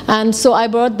 And so I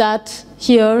brought that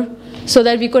here so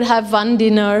that we could have one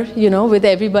dinner, you know, with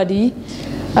everybody,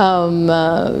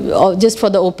 just for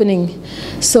the opening.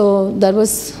 So that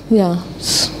was, yeah.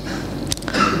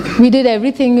 We did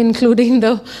everything, including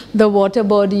the water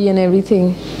body and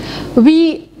everything.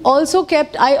 We also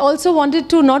kept, I also wanted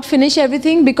to not finish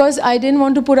everything because I didn't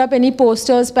want to put up any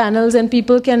posters, panels, and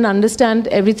people can understand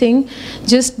everything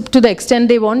just to the extent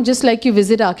they want, just like you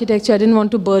visit architecture. I didn't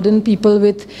want to burden people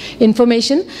with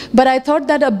information. But I thought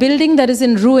that a building that is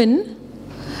in ruin,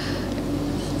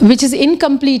 which is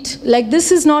incomplete, like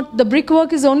this is not, the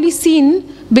brickwork is only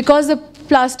seen because the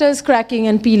plaster is cracking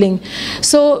and peeling.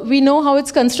 So we know how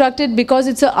it's constructed because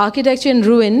it's an architecture in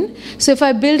ruin. So if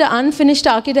I build an unfinished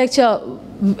architecture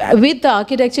with the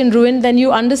architecture in ruin, then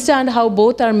you understand how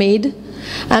both are made,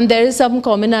 and there is some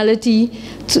commonality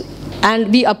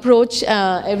and we approach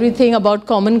everything about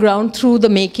common ground through the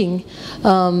making,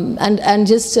 and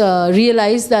just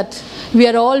realize that we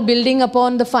are all building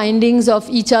upon the findings of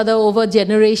each other over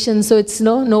generations. So it's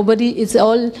nobody, it's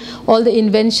all the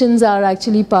inventions are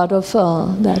actually part of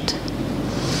that.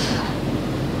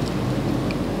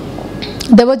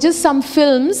 There were just some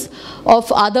films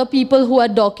of other people who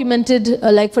had documented,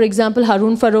 like for example,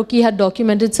 Harun Farooqi had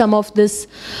documented some of this,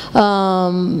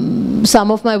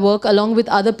 some of my work along with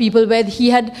other people, where he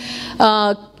had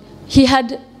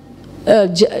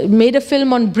made a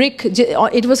film on brick.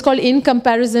 It was called In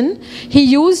Comparison. He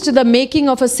used the making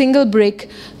of a single brick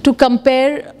to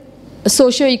compare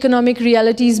socio-economic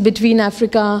realities between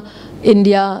Africa,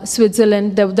 India,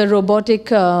 Switzerland. The robotic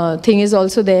thing is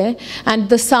also there, and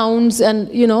the sounds and,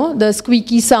 you know, the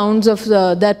squeaky sounds of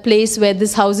that place where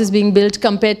this house is being built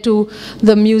compared to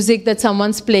the music that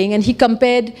someone's playing. And he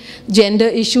compared gender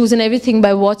issues and everything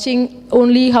by watching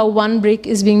only how one brick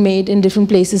is being made in different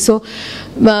places. So,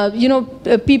 you know,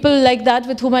 people like that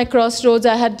with whom I crossed roads,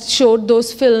 I had showed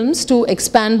those films to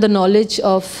expand the knowledge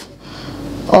of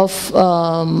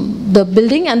the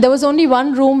building. And there was only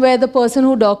one room where the person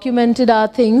who documented our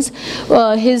things,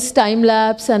 his time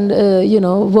lapse and you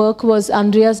know, work was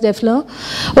Andreas Deffler.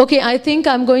 Okay, I think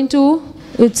I'm going to,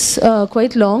 it's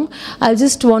quite long. I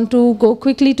just want to go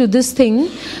quickly to this thing,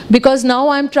 because now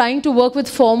I'm trying to work with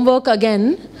formwork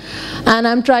again, and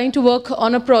I'm trying to work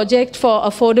on a project for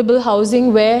affordable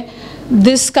housing where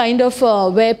this kind of,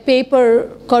 where paper,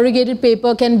 corrugated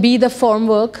paper can be the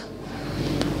formwork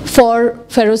for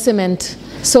ferrocement.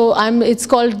 So it's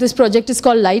called, this project is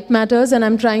called Light Matters, and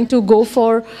I'm trying to go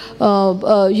for,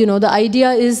 you know, the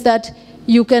idea is that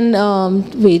you can,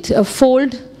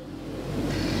 fold,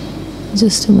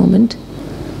 just a moment.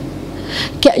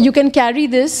 You can carry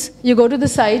this, you go to the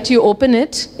site, you open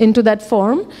it into that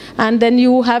form, and then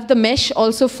you have the mesh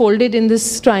also folded in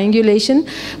this triangulation,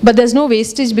 but there's no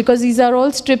wastage because these are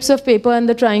all strips of paper, and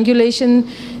the triangulation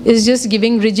is just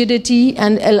giving rigidity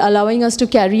and allowing us to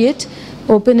carry it,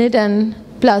 open it and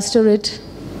plaster it.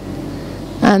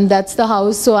 And that's the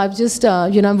house. So I've just,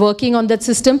 you know, I'm working on that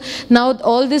system. Now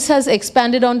all this has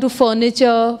expanded onto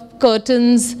furniture,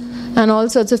 curtains, and all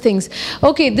sorts of things.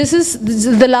 Okay, this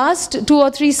is the last 2 or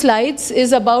 3 slides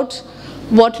is about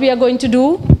what we are going to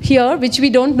do here, which we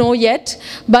don't know yet,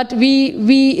 but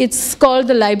it's called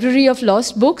the Library of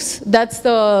Lost Books. That's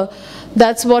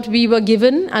what we were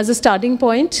given as a starting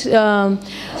point.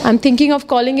 I'm thinking of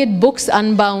calling it Books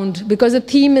Unbound, because the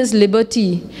theme is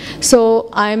liberty. So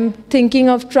I'm thinking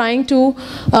of trying to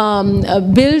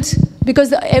build,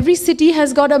 because every city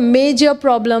has got a major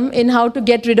problem in how to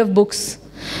get rid of books.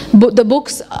 The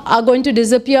books are going to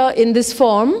disappear in this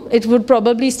form. It would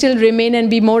probably still remain and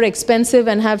be more expensive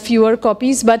and have fewer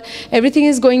copies, but everything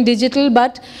is going digital.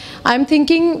 But I'm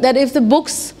thinking that if the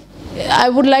books, I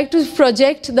would like to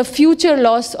project the future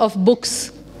loss of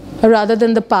books rather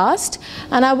than the past.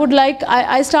 And I would like,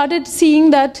 I started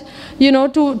seeing that, you know,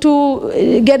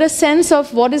 to get a sense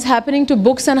of what is happening to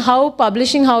books and how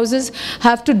publishing houses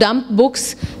have to dump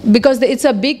books, because it's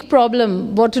a big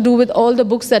problem what to do with all the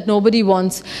books that nobody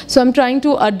wants. So I'm trying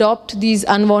to adopt these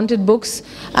unwanted books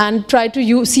and try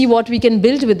to see what we can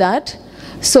build with that,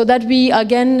 so that we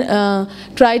again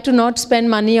try to not spend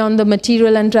money on the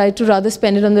material and try to rather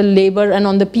spend it on the labor and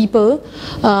on the people,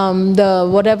 the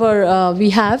whatever we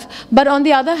have. But on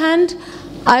the other hand,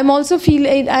 I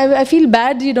feel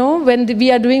bad, you know, when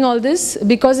we are doing all this,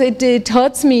 because it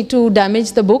hurts me to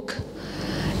damage the book.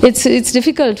 It's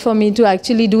difficult for me to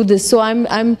actually do this. So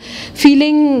I'm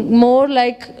feeling more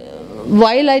like,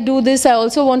 while I do this, I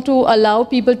also want to allow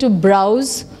people to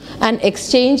browse and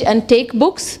exchange and take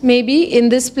books maybe in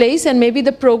this place, and maybe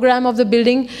the program of the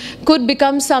building could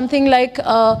become something like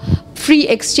a free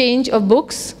exchange of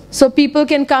books. So people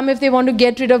can come if they want to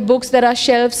get rid of books. There are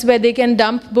shelves where they can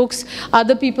dump books.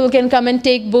 Other people can come and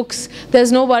take books.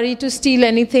 There's no worry to steal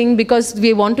anything, because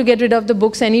we want to get rid of the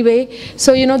books anyway.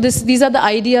 So, you know, these are the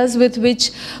ideas with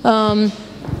which there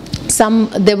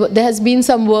has been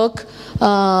some work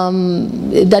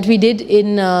that we did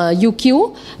in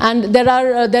UQ, and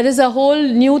there is a whole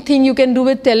new thing you can do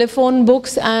with telephone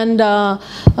books and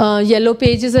yellow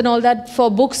pages and all that, for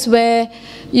books where,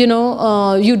 you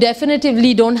know, you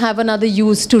definitively don't have another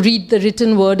use to read the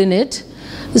written word in it.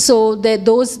 So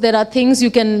there are things you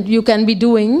can be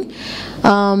doing,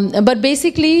 but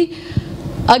basically,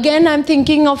 again, I'm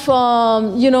thinking of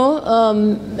you know,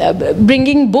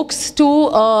 bringing books to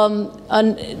an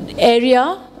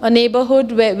area, a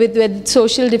neighborhood with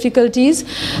social difficulties.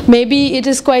 Maybe it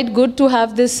is quite good to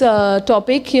have this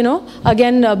topic, you know,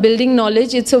 again, building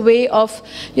knowledge. It's a way of,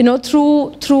 you know,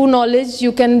 through knowledge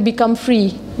you can become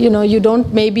free. You know, you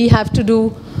don't maybe have to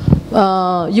do,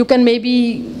 you can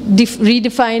maybe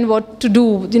redefine what to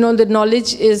do. You know, the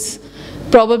knowledge is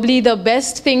probably the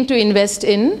best thing to invest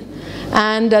in,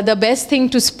 and the best thing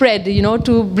to spread, you know,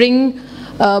 to bring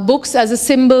books as a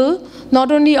symbol, not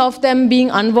only of them being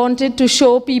unwanted, to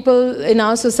show people in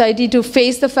our society to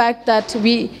face the fact that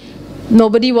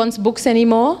nobody wants books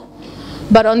anymore,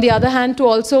 but on the other hand to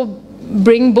also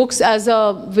bring books as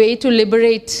a way to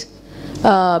liberate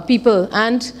people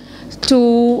and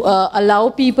to allow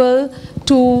people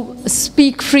to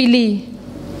speak freely,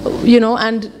 you know,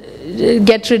 and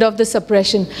get rid of the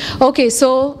suppression. Okay,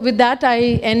 so with that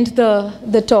I end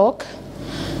the talk.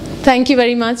 Thank you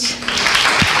very much.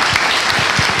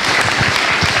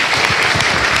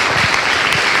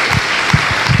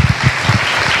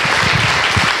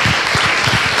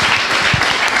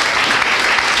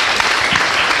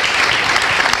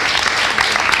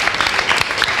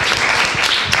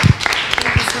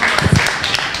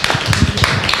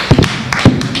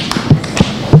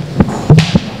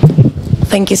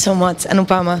 Thank you so much,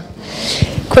 Anupama.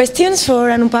 Questions for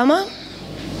Anupama?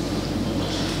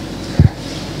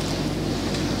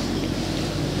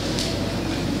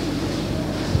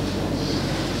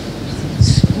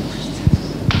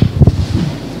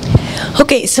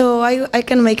 Okay, so I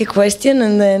can make a question,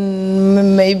 and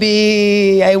then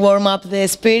maybe I warm up the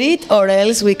spirit, or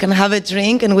else we can have a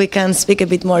drink and we can speak a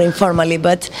bit more informally.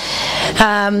 But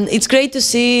it's great to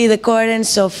see the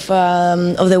coherence of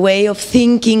the way of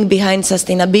thinking behind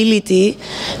sustainability,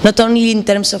 not only in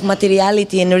terms of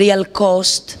materiality and real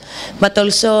cost, but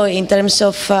also in terms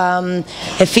of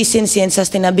efficiency and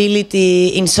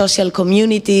sustainability in social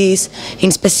communities,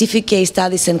 in specific case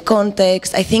studies and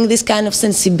context. I think this kind of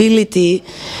sensibility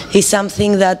is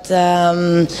something that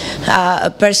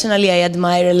personally I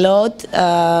admire a lot.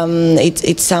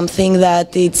 It's something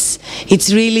that it's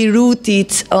really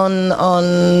rooted on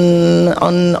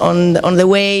the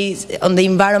way, on the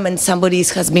environment somebody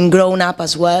has been grown up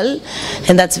as well,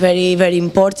 and that's very, very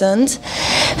important.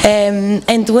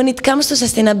 And when it comes to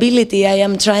sustainability, I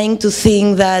am trying to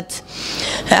think that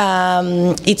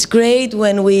it's great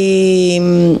when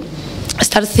we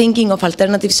start thinking of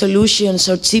alternative solutions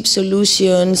or cheap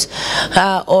solutions,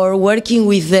 or working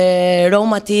with the raw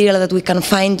material that we can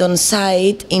find on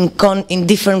site in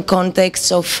different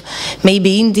contexts of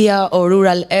maybe India or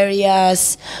rural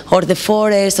areas or the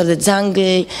forest or the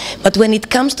jungle. But when it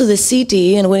comes to the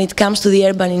city and when it comes to the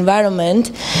urban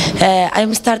environment,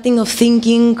 I'm starting of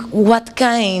thinking what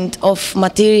kind of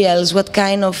materials, what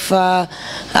kind of raw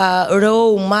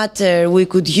matter we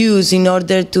could use in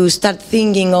order to start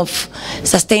thinking of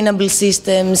sustainable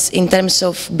systems in terms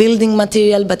of building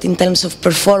material, but in terms of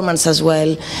performance as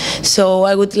well. So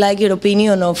I would like your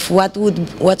opinion of what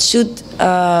should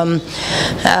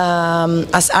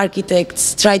as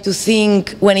architects try to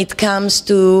think when it comes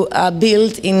to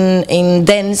build in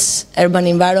dense urban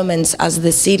environments as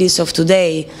the cities of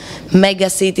today, mega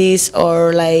cities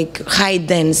or like high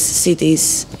dense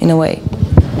cities in a way.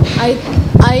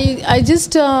 I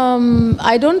just,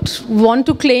 I don't want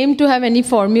to claim to have any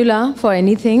formula for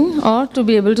anything or to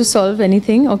be able to solve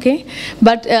anything, okay?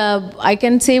 But I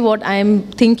can say what I'm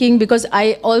thinking, because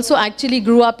I also actually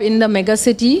grew up in the mega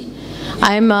city.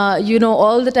 I'm, you know,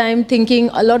 all the time thinking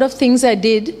a lot of things I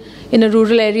did in a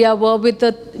rural area were with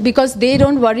the, because they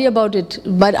don't worry about it.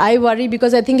 But I worry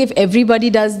because I think if everybody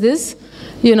does this,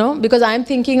 you know, because I'm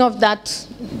thinking of that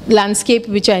landscape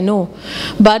which I know.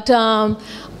 But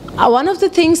one of the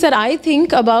things that I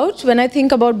think about when I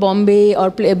think about Bombay or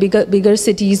bigger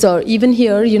cities or even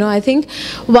here, you know, I think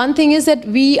one thing is that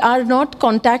we are not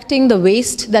contacting the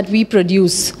waste that we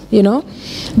produce, you know,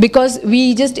 because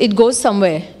we just, it goes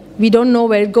somewhere. We don't know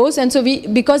where it goes, and so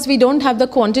because we don't have the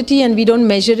quantity and we don't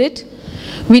measure it,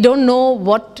 we don't know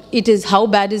what it is, how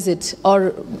bad is it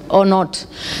or not.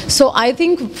 So I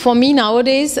think for me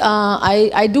nowadays,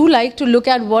 I do like to look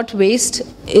at what waste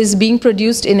is being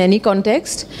produced in any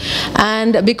context,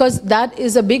 and because that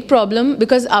is a big problem,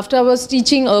 because after I was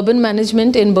teaching urban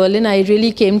management in Berlin, I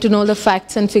really came to know the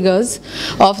facts and figures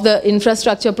of the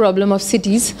infrastructure problem of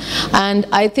cities, and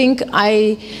I think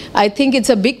it's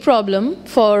a big problem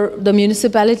for the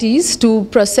municipalities to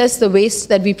process the waste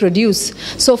that we produce.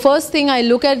 So first thing I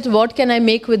look at, what can I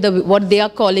make with what they are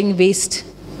calling waste.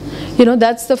 You know,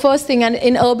 that's the first thing. And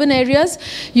in urban areas,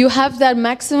 you have that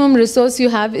maximum resource you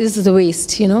have is the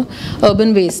waste, you know,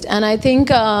 urban waste. And I think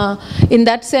in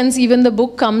that sense, even the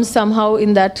book comes somehow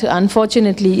in that,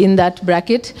 unfortunately, in that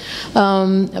bracket.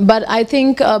 But I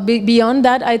think beyond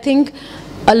that, I think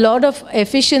a lot of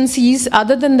efficiencies.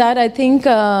 Other than that, I think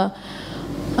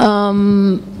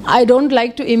I don't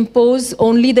like to impose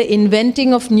only the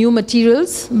inventing of new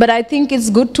materials, but I think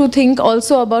it's good to think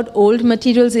also about old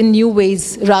materials in new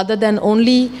ways, rather than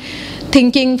only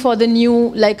thinking for the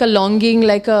new, like a longing,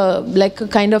 like a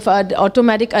kind of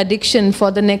automatic addiction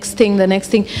for the next thing.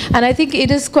 And I think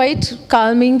it is quite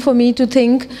calming for me to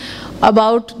think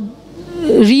about,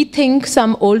 rethink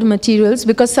some old materials,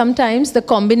 because sometimes the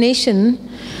combination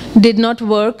did not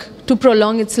work to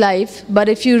prolong its life, but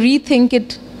if you rethink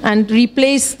it and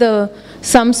replace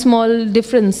some small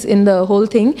difference in the whole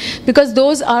thing, because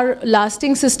those are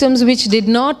lasting systems which did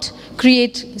not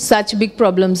create such big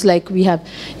problems like we have,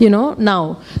 you know,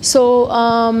 now. So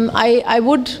I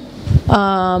would,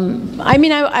 I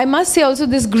mean, I must say also,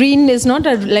 this green is not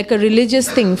like a religious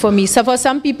thing for me. So for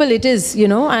some people it is, you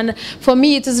know, and for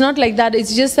me it is not like that.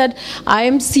 It's just that I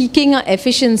am seeking a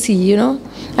efficiency, you know,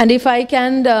 and if I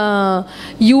can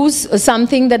use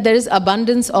something that there is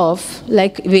abundance of,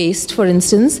 like waste, for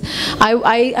instance,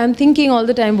 I am thinking all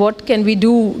the time, what can we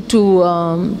do to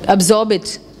absorb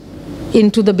it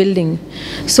into the building.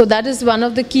 So that is one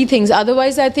of the key things.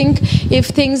 Otherwise, I think if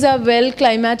things are well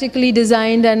climatically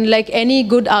designed and like any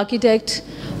good architect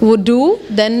would do,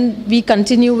 then we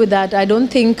continue with that. I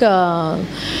don't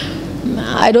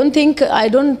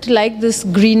like this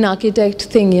green architect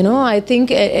thing, you know. I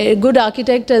think a good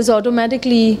architect is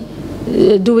automatically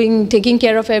taking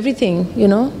care of everything, you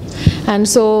know. And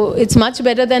so it's much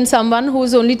better than someone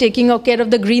who's only taking care of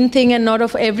the green thing and not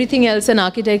of everything else an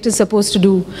architect is supposed to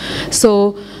do.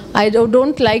 So I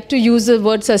don't like to use the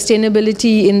word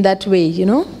sustainability in that way, you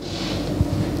know.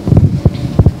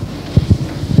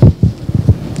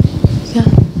 Yeah.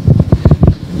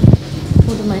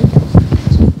 Hold the mic.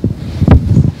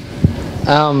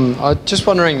 I was just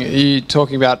wondering, you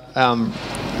talking about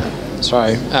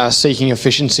seeking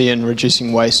efficiency and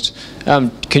reducing waste.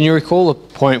 Can you recall a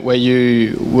point where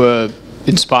you were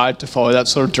inspired to follow that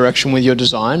sort of direction with your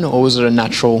design, or was it a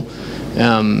natural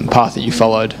path that you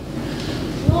followed?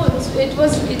 No,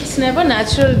 it's never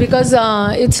natural, because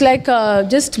it's like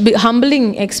just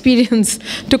humbling experience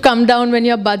to come down when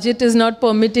your budget is not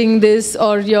permitting this,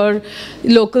 or your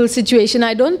local situation.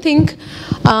 I don't think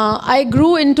I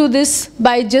grew into this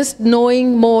by just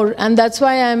knowing more, and that's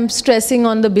why I'm stressing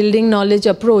on the building knowledge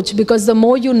approach, because the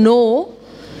more you know,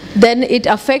 then it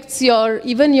affects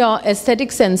even your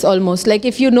aesthetic sense almost. Like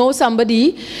if you know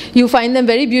somebody, you find them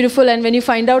very beautiful, and when you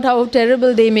find out how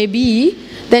terrible they may be,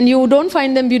 then you don't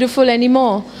find them beautiful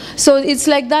anymore. So it's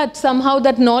like that. Somehow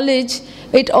that knowledge,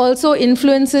 it also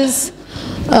influences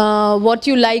what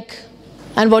you like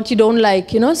and what you don't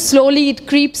like, you know. Slowly it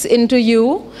creeps into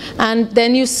you, and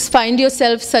then you find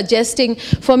yourself suggesting.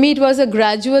 For me, it was a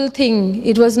gradual thing.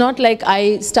 It was not like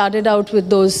I started out with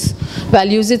those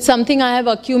values. It's something I have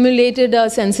accumulated a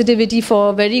sensitivity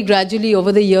for very gradually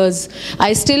over the years.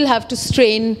 I still have to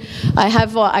strain. I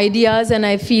have ideas and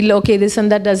I feel, okay, this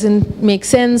and that doesn't make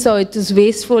sense, or it is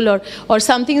wasteful, or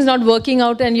something is not working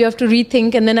out and you have to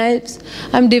rethink. And then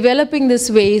I'm developing this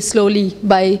way slowly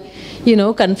by,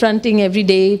 confronting every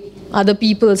day other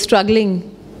people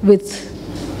struggling with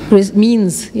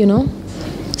means,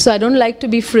 So I don't like to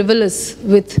be frivolous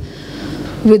with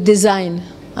design.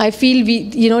 I feel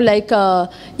like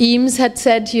Eames had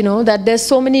said, that there's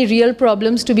so many real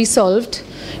problems to be solved.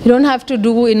 You don't have to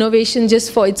do innovation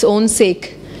just for its own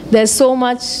sake. There's so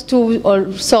much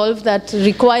to solve that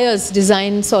requires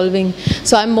design solving.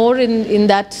 So I'm more in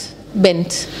that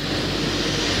bent.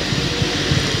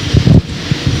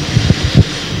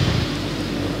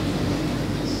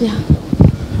 Yeah.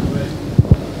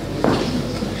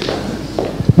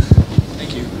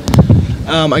 Thank you.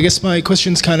 I guess my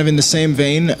question's kind of in the same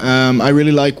vein. I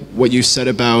really like what you said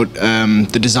about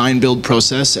the design build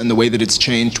process and the way that it's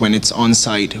changed when it's on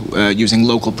site using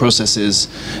local processes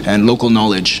and local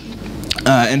knowledge.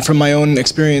 And from my own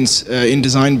experience in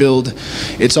design build,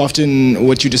 it's often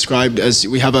what you described as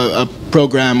we have a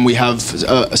program, we have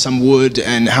some wood,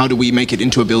 and how do we make it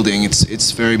into a building?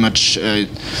 It's very much a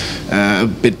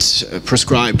bit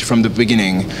prescribed from the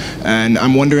beginning. And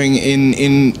I'm wondering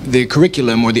in the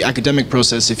curriculum or the academic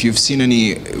process, if you've seen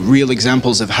any real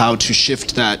examples of how to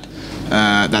shift that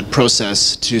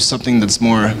process to something that's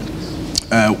more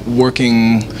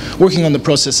working on the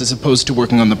process as opposed to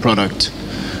working on the product.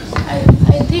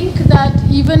 I think that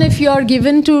even if you are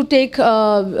given to take,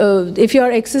 if your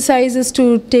exercise is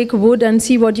to take wood and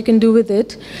see what you can do with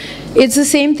it, it's the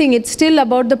same thing. It's still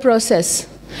about the process.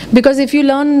 Because if you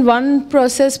learn one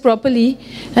process properly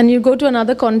and you go to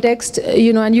another context,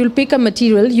 and you'll pick a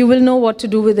material, you will know what to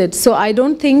do with it. So I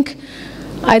think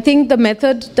the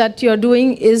method that you're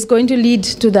doing is going to lead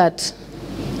to that.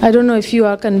 I don't know if you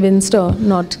are convinced or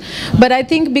not. But I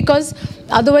think because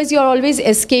otherwise you're always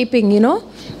escaping,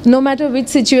 No matter which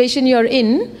situation you're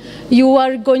in, you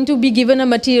are going to be given a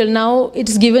material. Now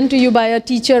it's given to you by a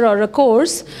teacher or a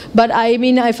course, but I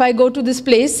mean, if I go to this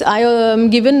place, I am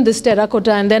given this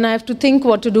terracotta and then I have to think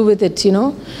what to do with it,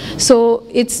 So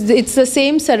it's the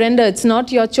same surrender. It's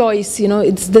not your choice,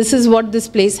 this is what this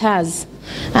place has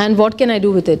and what can I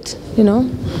do with it,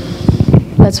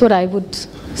 That's what I would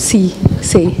say.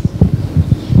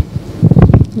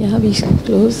 Yeah, we should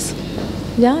close.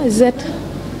 Yeah, is that?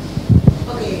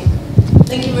 Okay.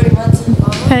 Thank you very much.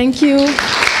 Thank you.